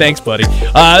Rich. Thanks, buddy.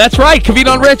 That's right,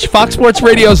 Covino and Rich, Fox Sports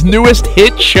Radio's newest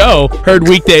hit show, heard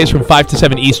weekdays from 5 to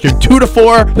 7 Eastern, 2 to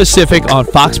 4 Pacific on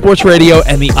Fox Sports Radio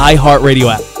and the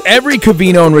iHeartRadio app. Every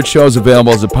Covino and Rich show is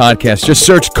available as a podcast. Just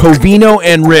search Covino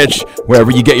and Rich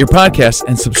wherever you get your podcasts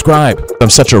and subscribe.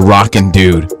 I'm such a rockin'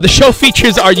 dude. The show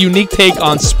features our unique take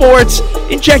on sports,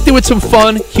 injected with some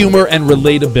fun, humor, and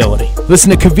relatability. Listen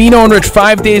to Covino and Rich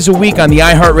 5 days a week on the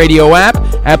iHeartRadio app,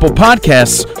 Apple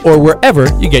Podcasts, or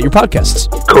wherever you get your podcasts.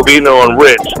 Covino and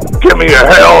Rich, give me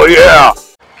a hell yeah!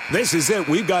 This is it.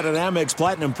 We've got an Amex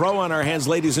Platinum Pro on our hands,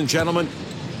 ladies and gentlemen.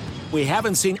 We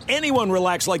haven't seen anyone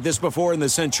relax like this before in the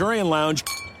Centurion Lounge.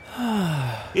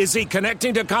 Is he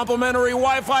connecting to complimentary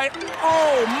Wi-Fi?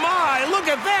 Oh, my! Look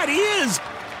at that! He is!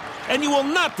 And you will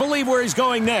not believe where he's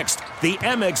going next. The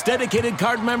Amex dedicated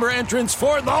card member entrance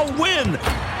for the win!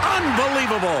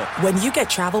 Unbelievable! When you get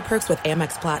travel perks with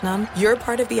Amex Platinum, you're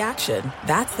part of the action.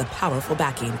 That's the powerful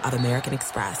backing of American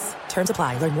Express. Terms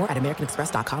apply. Learn more at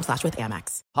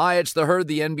americanexpress.com/withAmex. Hi, it's The Herd.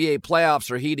 The NBA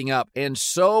playoffs are heating up, and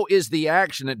so is the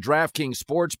action at DraftKings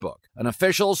Sportsbook, an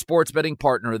official sports betting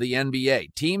partner of the NBA.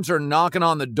 Teams are knocking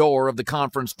on the door of the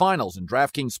conference finals, and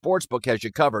DraftKings Sportsbook has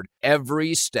you covered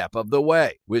every step of the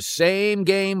way with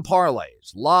same-game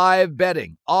parlays, live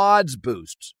betting, odds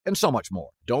boosts, and so much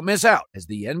more. Don't miss out as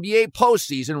the NBA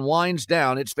postseason winds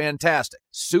down. It's fantastic.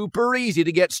 Super easy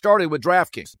to get started with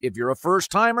DraftKings. If you're a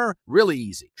first-timer, really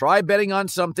easy. Try betting on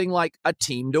something like a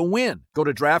team to win. Go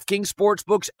to DraftKings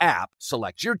Sportsbook's app,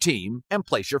 select your team, and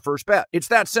place your first bet. It's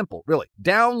that simple, really.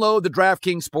 Download the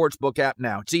DraftKings Sportsbook app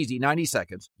now. It's easy, 90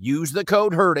 seconds. Use the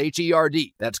code HERD,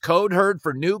 H-E-R-D. That's code HERD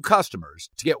for new customers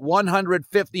to get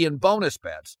 $150 in bonus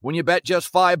bets when you bet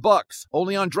just $5.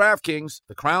 Only on DraftKings.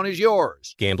 The crown is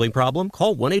yours. Gambling problem?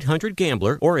 Call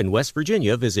 1-800-GAMBLER or in West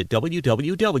Virginia, visit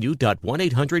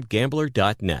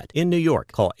www.1800gambler.net. In New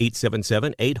York, call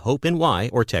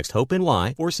 877-8-HOPE-NY or text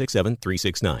HOPE-NY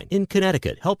 467-369. In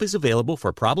Connecticut, help is available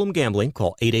for problem gambling.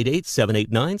 Call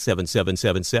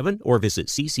 888-789-7777 or visit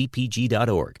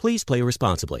ccpg.org. Please play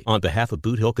responsibly. On behalf of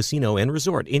Boot Hill Casino and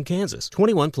Resort in Kansas.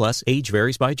 21 plus, age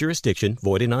varies by jurisdiction,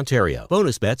 void in Ontario.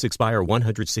 Bonus bets expire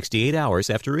 168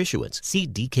 hours after issuance. See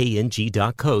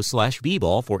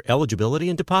dkng.co/bball for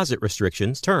eligibility and deposit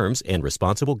restrictions, terms, and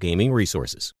responsible gaming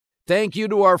resources. Thank you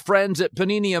to our friends at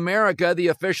Panini America, the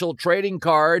official trading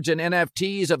cards and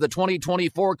NFTs of the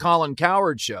 2024 Colin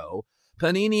Cowherd Show.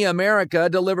 Panini America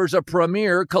delivers a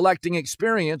premier collecting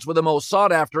experience with the most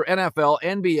sought-after NFL,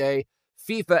 NBA,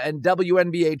 FIFA, and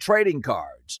WNBA trading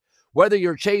cards. Whether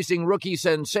you're chasing rookie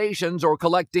sensations or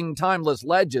collecting timeless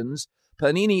legends,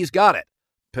 Panini's got it.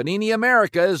 Panini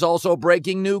America is also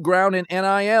breaking new ground in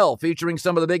NIL, featuring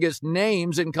some of the biggest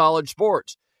names in college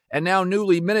sports. And now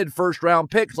newly minted first-round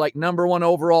picks like number 1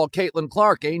 overall Caitlin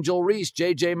Clark, Angel Reese,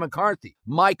 J.J. McCarthy,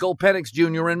 Michael Penix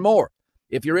Jr., and more.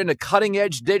 If you're into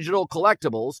cutting-edge digital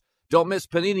collectibles, don't miss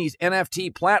Panini's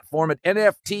NFT platform at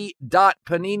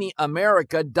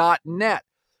nft.paniniamerica.net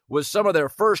with some of their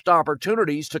first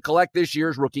opportunities to collect this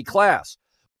year's rookie class.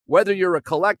 Whether you're a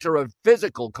collector of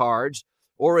physical cards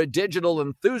or a digital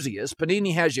enthusiast,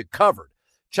 Panini has you covered.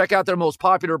 Check out their most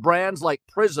popular brands like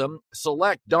Prism,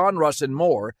 Select, Donruss, and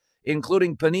more,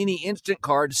 including Panini Instant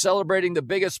Cards celebrating the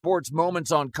biggest sports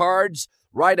moments on cards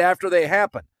right after they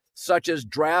happen, such as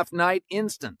Draft Night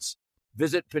Instants.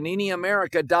 Visit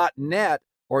PaniniAmerica.net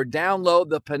or download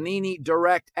the Panini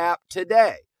Direct app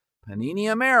today.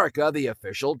 Panini America, the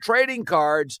official trading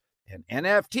cards and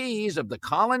NFTs of the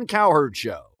Colin Cowherd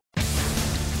Show.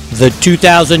 The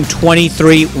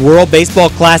 2023 World Baseball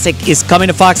Classic is coming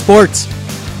to Fox Sports,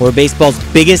 where baseball's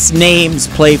biggest names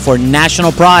play for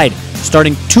national pride,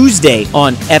 starting Tuesday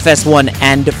on FS1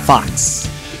 and Fox.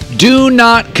 Do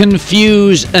not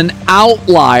confuse an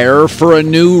outlier for a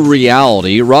new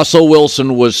reality. Russell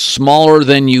Wilson was smaller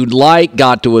than you'd like,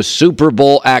 got to a Super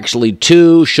Bowl, actually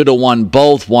 2, should have won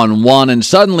both, won 1, and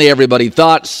suddenly everybody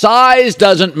thought size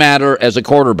doesn't matter as a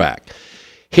quarterback.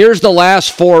 Here's the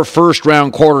last 4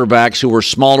 first-round quarterbacks who were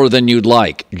smaller than you'd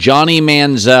like. Johnny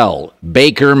Manziel,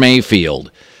 Baker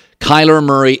Mayfield, Kyler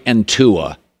Murray, and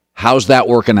Tua. How's that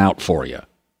working out for you?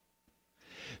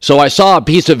 So I saw a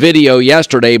piece of video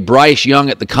yesterday, Bryce Young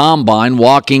at the Combine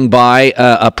walking by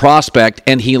a prospect,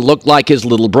 and he looked like his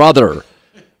little brother.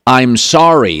 I'm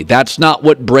sorry, that's not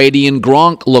what Brady and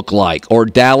Gronk look like, or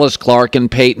Dallas Clark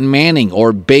and Peyton Manning,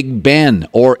 or Big Ben,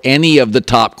 or any of the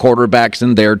top quarterbacks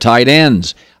and their tight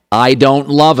ends. I don't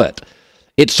love it.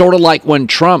 It's sort of like when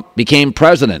Trump became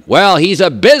president. Well, he's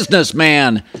a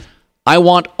businessman. I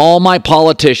want all my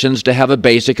politicians to have a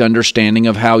basic understanding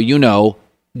of how,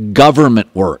 government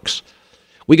works.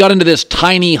 We got into this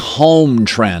tiny home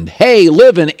trend. Hey,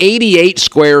 live in 88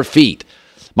 square feet.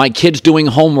 My kid's doing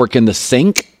homework in the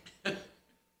sink.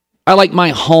 I like my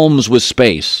homes with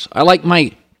space. I like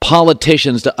my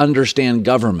politicians to understand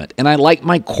government. And I like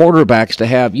my quarterbacks to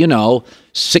have,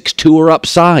 6'2" or up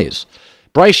size.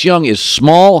 Bryce Young is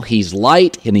small, he's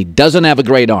light, and he doesn't have a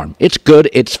great arm. It's good,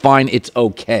 it's fine, it's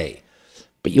okay.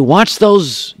 But you watch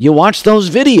those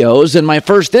videos, and my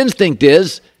first instinct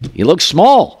is, he looks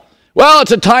small. Well,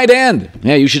 it's a tight end.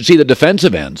 Yeah, you should see the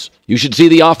defensive ends. You should see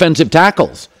the offensive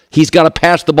tackles. He's got to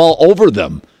pass the ball over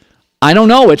them. I don't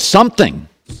know, it's something.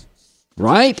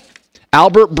 Right?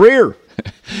 Albert Breer.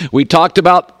 We talked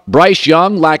about Bryce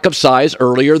Young, lack of size,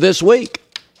 earlier this week.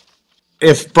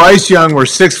 If Bryce Young were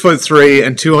 6'3"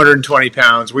 and 220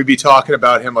 pounds, we'd be talking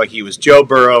about him like he was Joe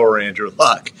Burrow or Andrew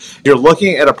Luck. You're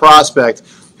looking at a prospect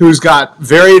who's got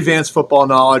very advanced football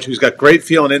knowledge, who's got great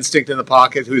feel and instinct in the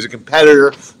pocket, who's a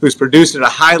competitor, who's produced at a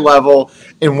high level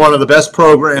in one of the best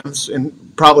programs,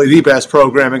 and probably the best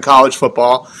program in college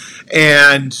football.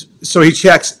 And so he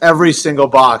checks every single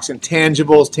box,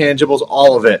 intangibles,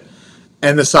 all of it.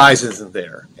 And the size isn't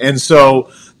there. And so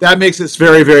that makes this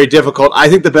very, very difficult. I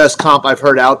think the best comp I've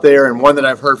heard out there, and one that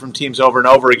I've heard from teams over and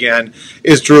over again,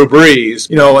 is Drew Brees.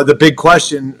 The big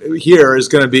question here is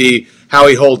going to be how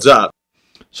he holds up.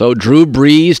 So Drew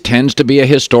Brees tends to be a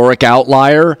historic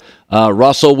outlier.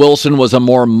 Russell Wilson was a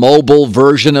more mobile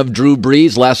version of Drew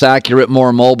Brees, less accurate,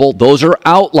 more mobile. Those are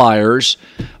outliers.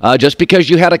 Just because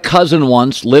you had a cousin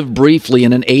once live briefly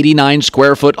in an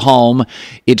 89-square-foot home,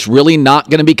 it's really not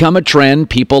going to become a trend.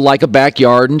 People like a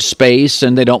backyard and space,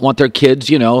 and they don't want their kids,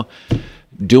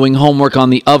 doing homework on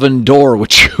the oven door,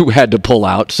 which you had to pull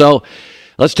out. So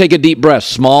let's take a deep breath.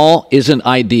 Small isn't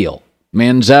ideal.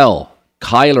 Manziel,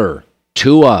 Kyler,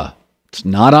 Tua, it's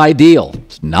not ideal.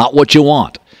 It's not what you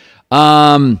want.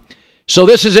 So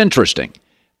this is interesting.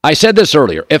 I said this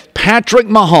earlier. If Patrick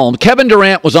Mahomes, Kevin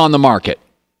Durant was on the market,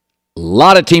 a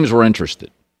lot of teams were interested.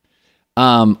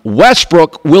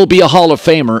 Westbrook will be a Hall of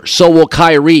Famer, so will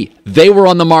Kyrie. They were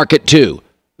on the market too.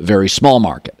 Very small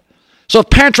market. So if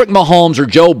Patrick Mahomes or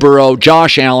Joe Burrow,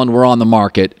 Josh Allen were on the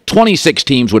market, 26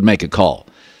 teams would make a call.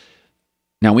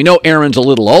 Now, we know Aaron's a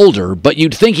little older, but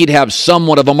you'd think he'd have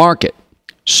somewhat of a market.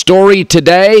 Story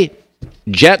today,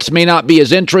 Jets may not be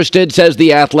as interested, says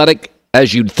The Athletic,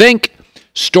 as you'd think.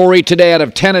 Story today out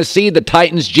of Tennessee, the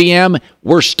Titans GM,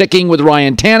 we're sticking with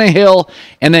Ryan Tannehill.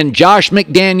 And then Josh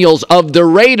McDaniels of the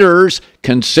Raiders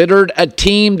considered a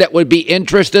team that would be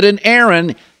interested in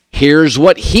Aaron. Here's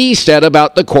what he said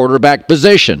about the quarterback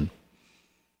position.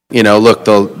 Look,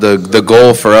 the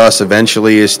goal for us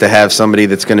eventually is to have somebody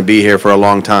that's going to be here for a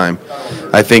long time.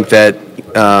 I think that,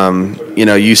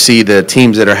 you see the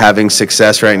teams that are having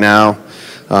success right now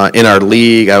in our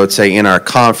league, I would say in our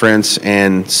conference,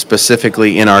 and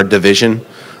specifically in our division.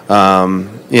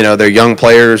 They're young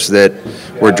players that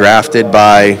were drafted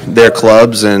by their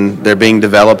clubs, and they're being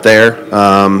developed there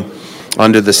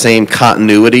under the same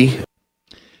continuity.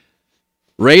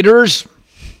 Raiders,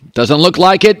 doesn't look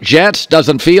like it. Jets,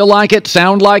 doesn't feel like it,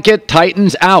 sound like it.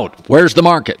 Titans, out. Where's the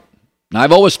market? Now,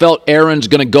 I've always felt Aaron's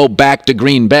going to go back to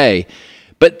Green Bay,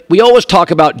 but we always talk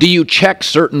about, do you check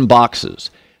certain boxes?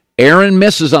 Aaron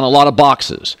misses on a lot of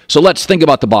boxes. So let's think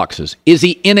about the boxes. Is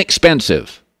he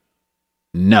inexpensive?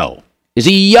 No. Is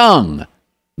he young?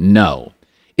 No.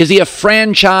 Is he a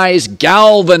franchise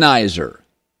galvanizer?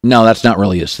 No, that's not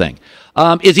really his thing.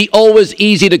 Is he always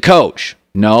easy to coach?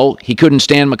 No, he couldn't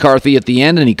stand McCarthy at the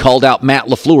end, and he called out Matt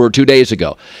LaFleur 2 days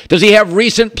ago. Does he have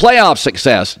recent playoff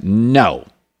success? No.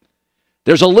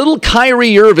 There's a little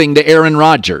Kyrie Irving to Aaron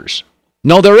Rodgers.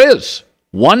 No, there is.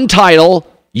 One title,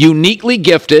 uniquely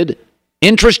gifted,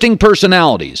 interesting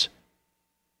personalities,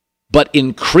 but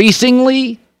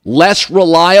increasingly less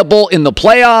reliable in the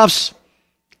playoffs,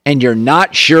 and you're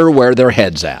not sure where their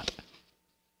head's at.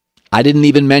 I didn't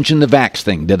even mention the vax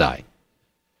thing, did I?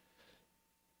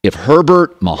 If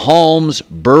Herbert, Mahomes,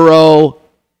 Burrow,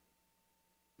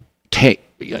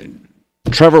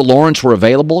 Trevor Lawrence were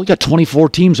available, you got 24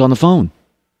 teams on the phone.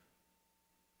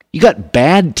 You got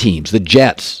bad teams, the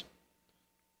Jets.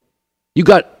 You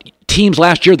got teams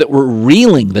last year that were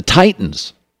reeling, the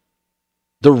Titans.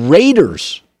 The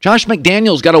Raiders. Josh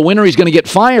McDaniels got a winner, he's going to get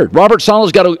fired. Robert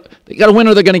Saleh's got a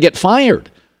winner, they're going to get fired.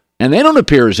 And they don't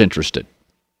appear as interested.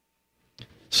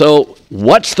 So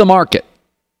what's the market?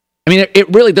 I mean, it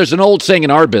really, there's an old saying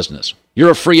in our business. You're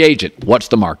a free agent. What's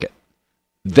the market?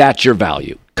 That's your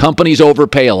value. Companies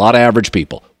overpay a lot of average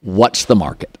people. What's the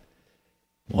market?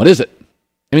 What is it?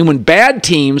 I mean, when bad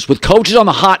teams with coaches on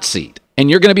the hot seat, and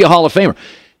you're going to be a Hall of Famer,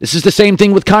 this is the same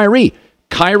thing with Kyrie.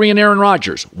 Kyrie and Aaron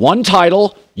Rodgers. One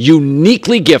title,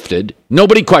 uniquely gifted.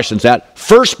 Nobody questions that.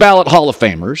 First ballot Hall of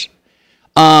Famers.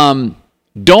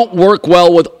 Don't work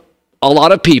well with a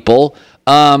lot of people.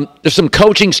 There's some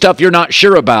coaching stuff you're not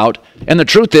sure about. And the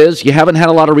truth is, you haven't had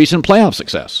a lot of recent playoff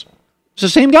success. It's the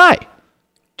same guy.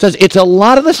 It's a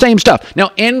lot of the same stuff. Now,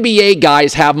 NBA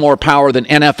guys have more power than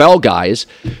NFL guys,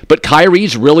 but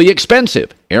Kyrie's really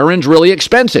expensive. Aaron's really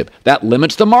expensive. That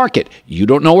limits the market. You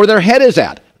don't know where their head is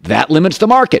at. That limits the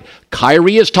market.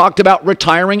 Kyrie has talked about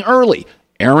retiring early.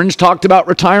 Aaron's talked about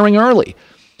retiring early.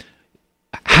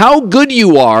 How good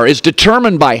you are is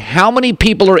determined by how many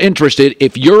people are interested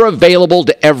if you're available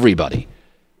to everybody.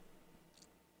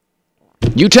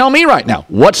 You tell me right now,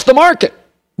 what's the market?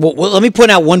 Well, let me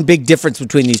point out one big difference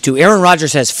between these two. Aaron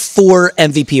Rodgers has 4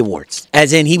 MVP awards,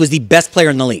 as in he was the best player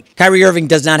in the league. Kyrie Irving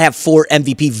does not have 4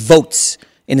 MVP votes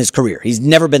in his career. He's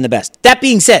never been the best. That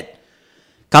being said,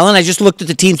 Colin, I just looked at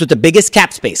the teams with the biggest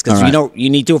cap space because you know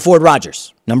you need to afford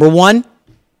Rodgers. Number 1,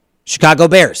 Chicago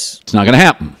Bears. It's not going to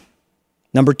happen.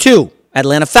 Number 2,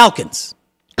 Atlanta Falcons.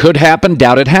 Could happen,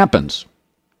 doubt it happens.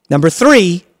 Number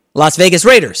 3, Las Vegas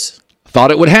Raiders.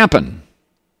 Thought it would happen.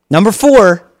 Number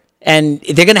 4, and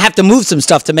they're going to have to move some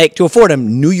stuff to afford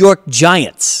them, New York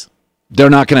Giants. That's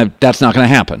not going to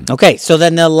happen. Okay, so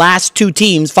then the last 2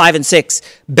 teams, 5 and 6,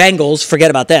 Bengals, forget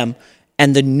about them,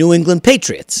 and the New England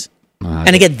Patriots.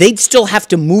 And again, they'd still have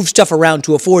to move stuff around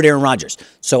to afford Aaron Rodgers.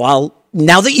 So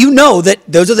now that you know that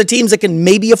those are the teams that can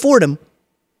maybe afford him,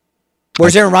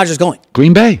 where's Aaron Rodgers going?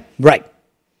 Green Bay. Right.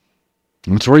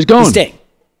 That's where he's going. He's staying.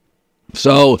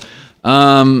 So,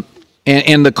 and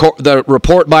the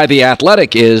report by The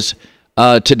Athletic is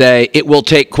today, it will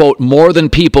take, quote, more than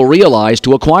people realize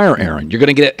to acquire Aaron. You're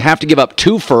going to have to give up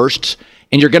 2 firsts,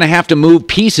 and you're going to have to move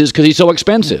pieces because he's so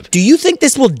expensive. Do you think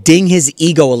this will ding his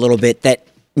ego a little bit that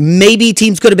maybe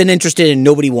teams could have been interested and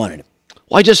nobody wanted him?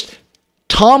 Well,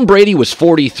 Tom Brady was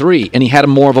 43, and he had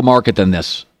more of a market than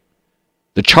this.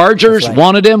 The Chargers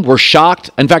wanted him, were shocked.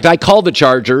 In fact, I called the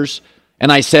Chargers,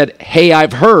 and I said, hey,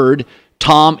 I've heard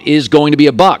Tom is going to be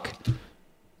a Buck.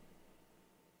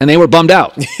 And they were bummed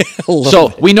out.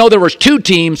 So we know there was 2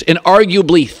 teams and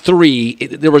arguably 3.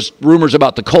 There was rumors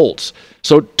about the Colts.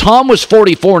 So Tom was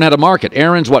 44 and had a market.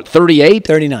 Aaron's, 38?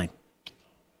 39.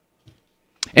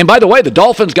 And by the way, the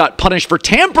Dolphins got punished for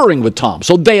tampering with Tom,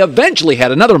 so they eventually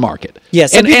had another market.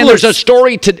 Yes, and there's a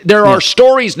story. There are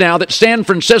stories now that San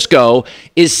Francisco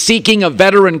is seeking a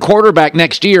veteran quarterback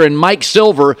next year, and Mike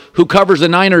Silver, who covers the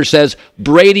Niners, says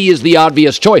Brady is the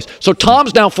obvious choice. So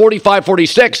Tom's now 45,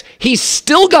 46. He's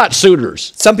still got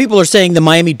suitors. Some people are saying the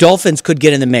Miami Dolphins could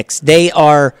get in the mix. They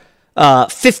are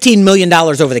 $15 million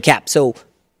over the cap. So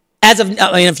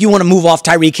if you want to move off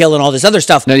Tyreek Hill and all this other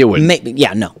stuff, no, you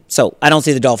wouldn't. No. So I don't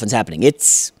see the Dolphins happening.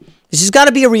 This has got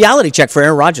to be a reality check for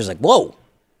Aaron Rodgers. Like, whoa,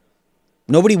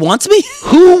 nobody wants me?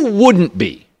 Who wouldn't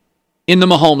be in the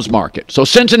Mahomes market? So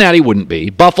Cincinnati wouldn't be.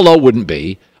 Buffalo wouldn't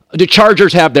be. The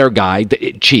Chargers have their guy,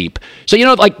 cheap. So,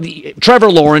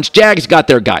 Trevor Lawrence, Jags got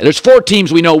their guy. There's 4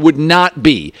 teams we know would not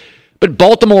be. But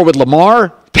Baltimore with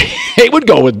Lamar, they would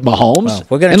go with Mahomes.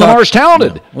 Well, Lamar's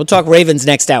talented. We'll talk Ravens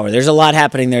next hour. There's a lot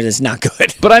happening there that's not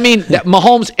good. But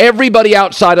Mahomes, everybody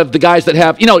outside of the guys that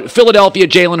have, Philadelphia,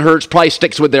 Jalen Hurts probably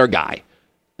sticks with their guy.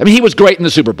 He was great in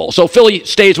the Super Bowl. So Philly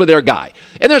stays with their guy.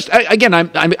 And there's, again,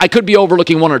 I could be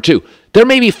overlooking 1 or 2. There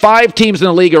may be 5 teams in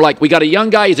the league are like, we got a young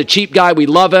guy, he's a cheap guy, we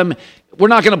love him. We're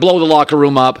not going to blow the locker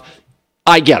room up.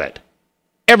 I get it.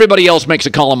 Everybody else makes a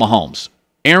call on Mahomes.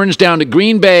 Aaron's down to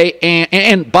Green Bay,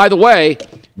 and by the way,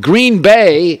 Green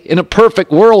Bay, in a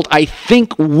perfect world, I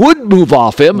think would move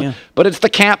off him, but it's the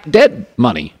cap dead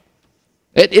money.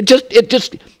 It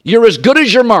just you're as good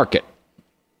as your market.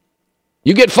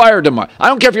 You get fired tomorrow. I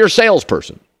don't care if you're a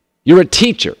salesperson. You're a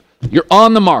teacher. You're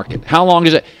on the market. How long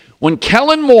is it? When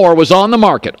Kellen Moore was on the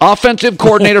market, offensive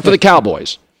coordinator for the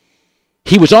Cowboys,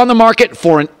 he was on the market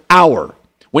for an hour.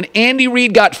 When Andy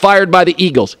Reid got fired by the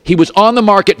Eagles, he was on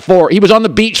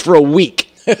the beach for a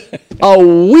week. A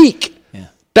week. Yeah.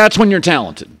 That's when you're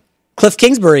talented. Cliff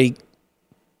Kingsbury,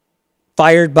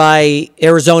 fired by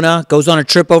Arizona, goes on a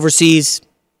trip overseas.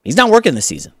 He's not working this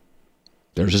season.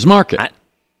 There's his market.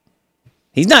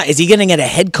 He's not. Is he getting at a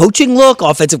head coaching look,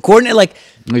 offensive coordinator?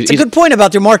 It's a good point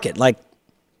about their market.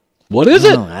 What is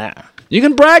it? You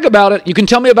can brag about it. You can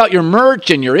tell me about your merch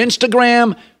and your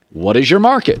Instagram. What is your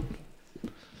market?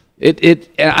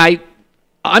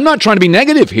 I'm not trying to be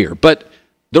negative here, but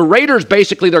the Raiders,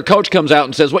 basically, their coach comes out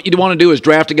and says, what you want to do is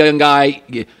draft a young guy,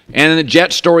 and the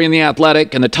Jets story in The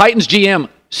Athletic, and the Titans GM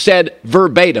said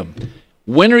verbatim,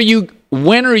 when are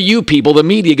you people, the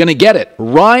media, going to get it?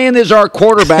 Ryan is our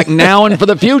quarterback now and for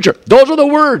the future. Those are the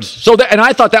words. And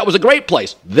I thought that was a great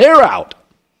place. They're out.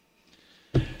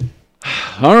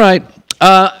 All right.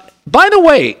 By the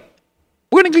way,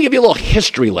 we're going to give you a little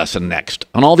history lesson next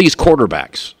on all these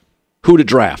quarterbacks. Who to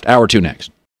draft. Hour 2 next.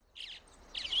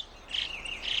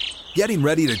 Getting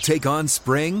ready to take on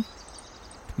spring?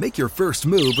 Make your first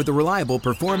move with the reliable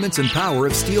performance and power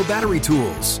of Steel battery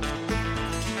tools.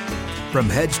 From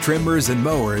hedge trimmers and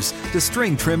mowers to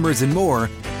string trimmers and more,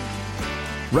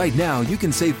 right now you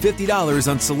can save $50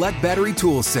 on select battery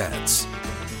tool sets.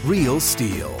 Real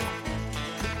Steel.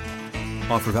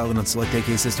 Offer valid on select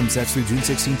AK system sets through June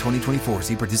 16, 2024.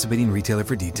 See participating retailer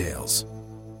for details.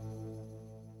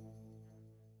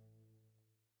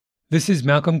 This is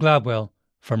Malcolm Gladwell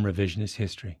from Revisionist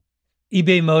History.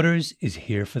 eBay Motors is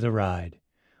here for the ride.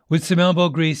 With some elbow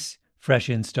grease, fresh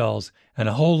installs, and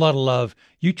a whole lot of love,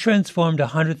 you transformed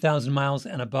 100,000 miles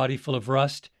and a body full of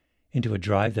rust into a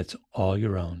drive that's all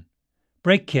your own.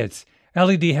 Brake kits,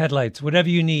 LED headlights, whatever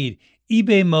you need,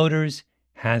 eBay Motors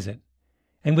has it.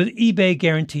 And with eBay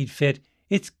Guaranteed Fit,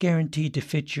 it's guaranteed to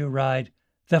fit your ride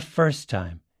the first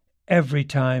time, every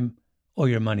time, or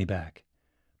your money back.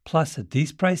 Plus, at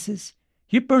these prices,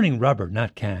 you're burning rubber,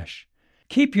 not cash.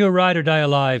 Keep your ride or die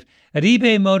alive at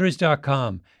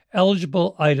ebaymotors.com.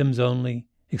 Eligible items only.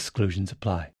 Exclusions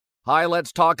apply. Hi,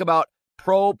 let's talk about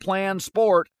Pro Plan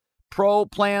Sport. Pro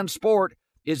Plan Sport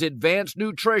is advanced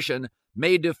nutrition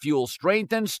made to fuel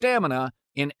strength and stamina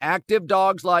in active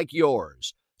dogs like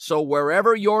yours. So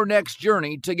wherever your next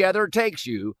journey together takes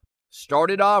you, start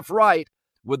it off right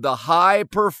with the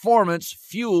high-performance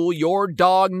fuel your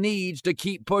dog needs to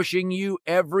keep pushing you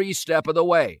every step of the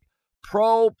way.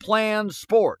 Pro Plan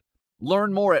Sport.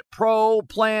 Learn more at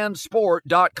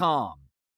ProPlansport.com.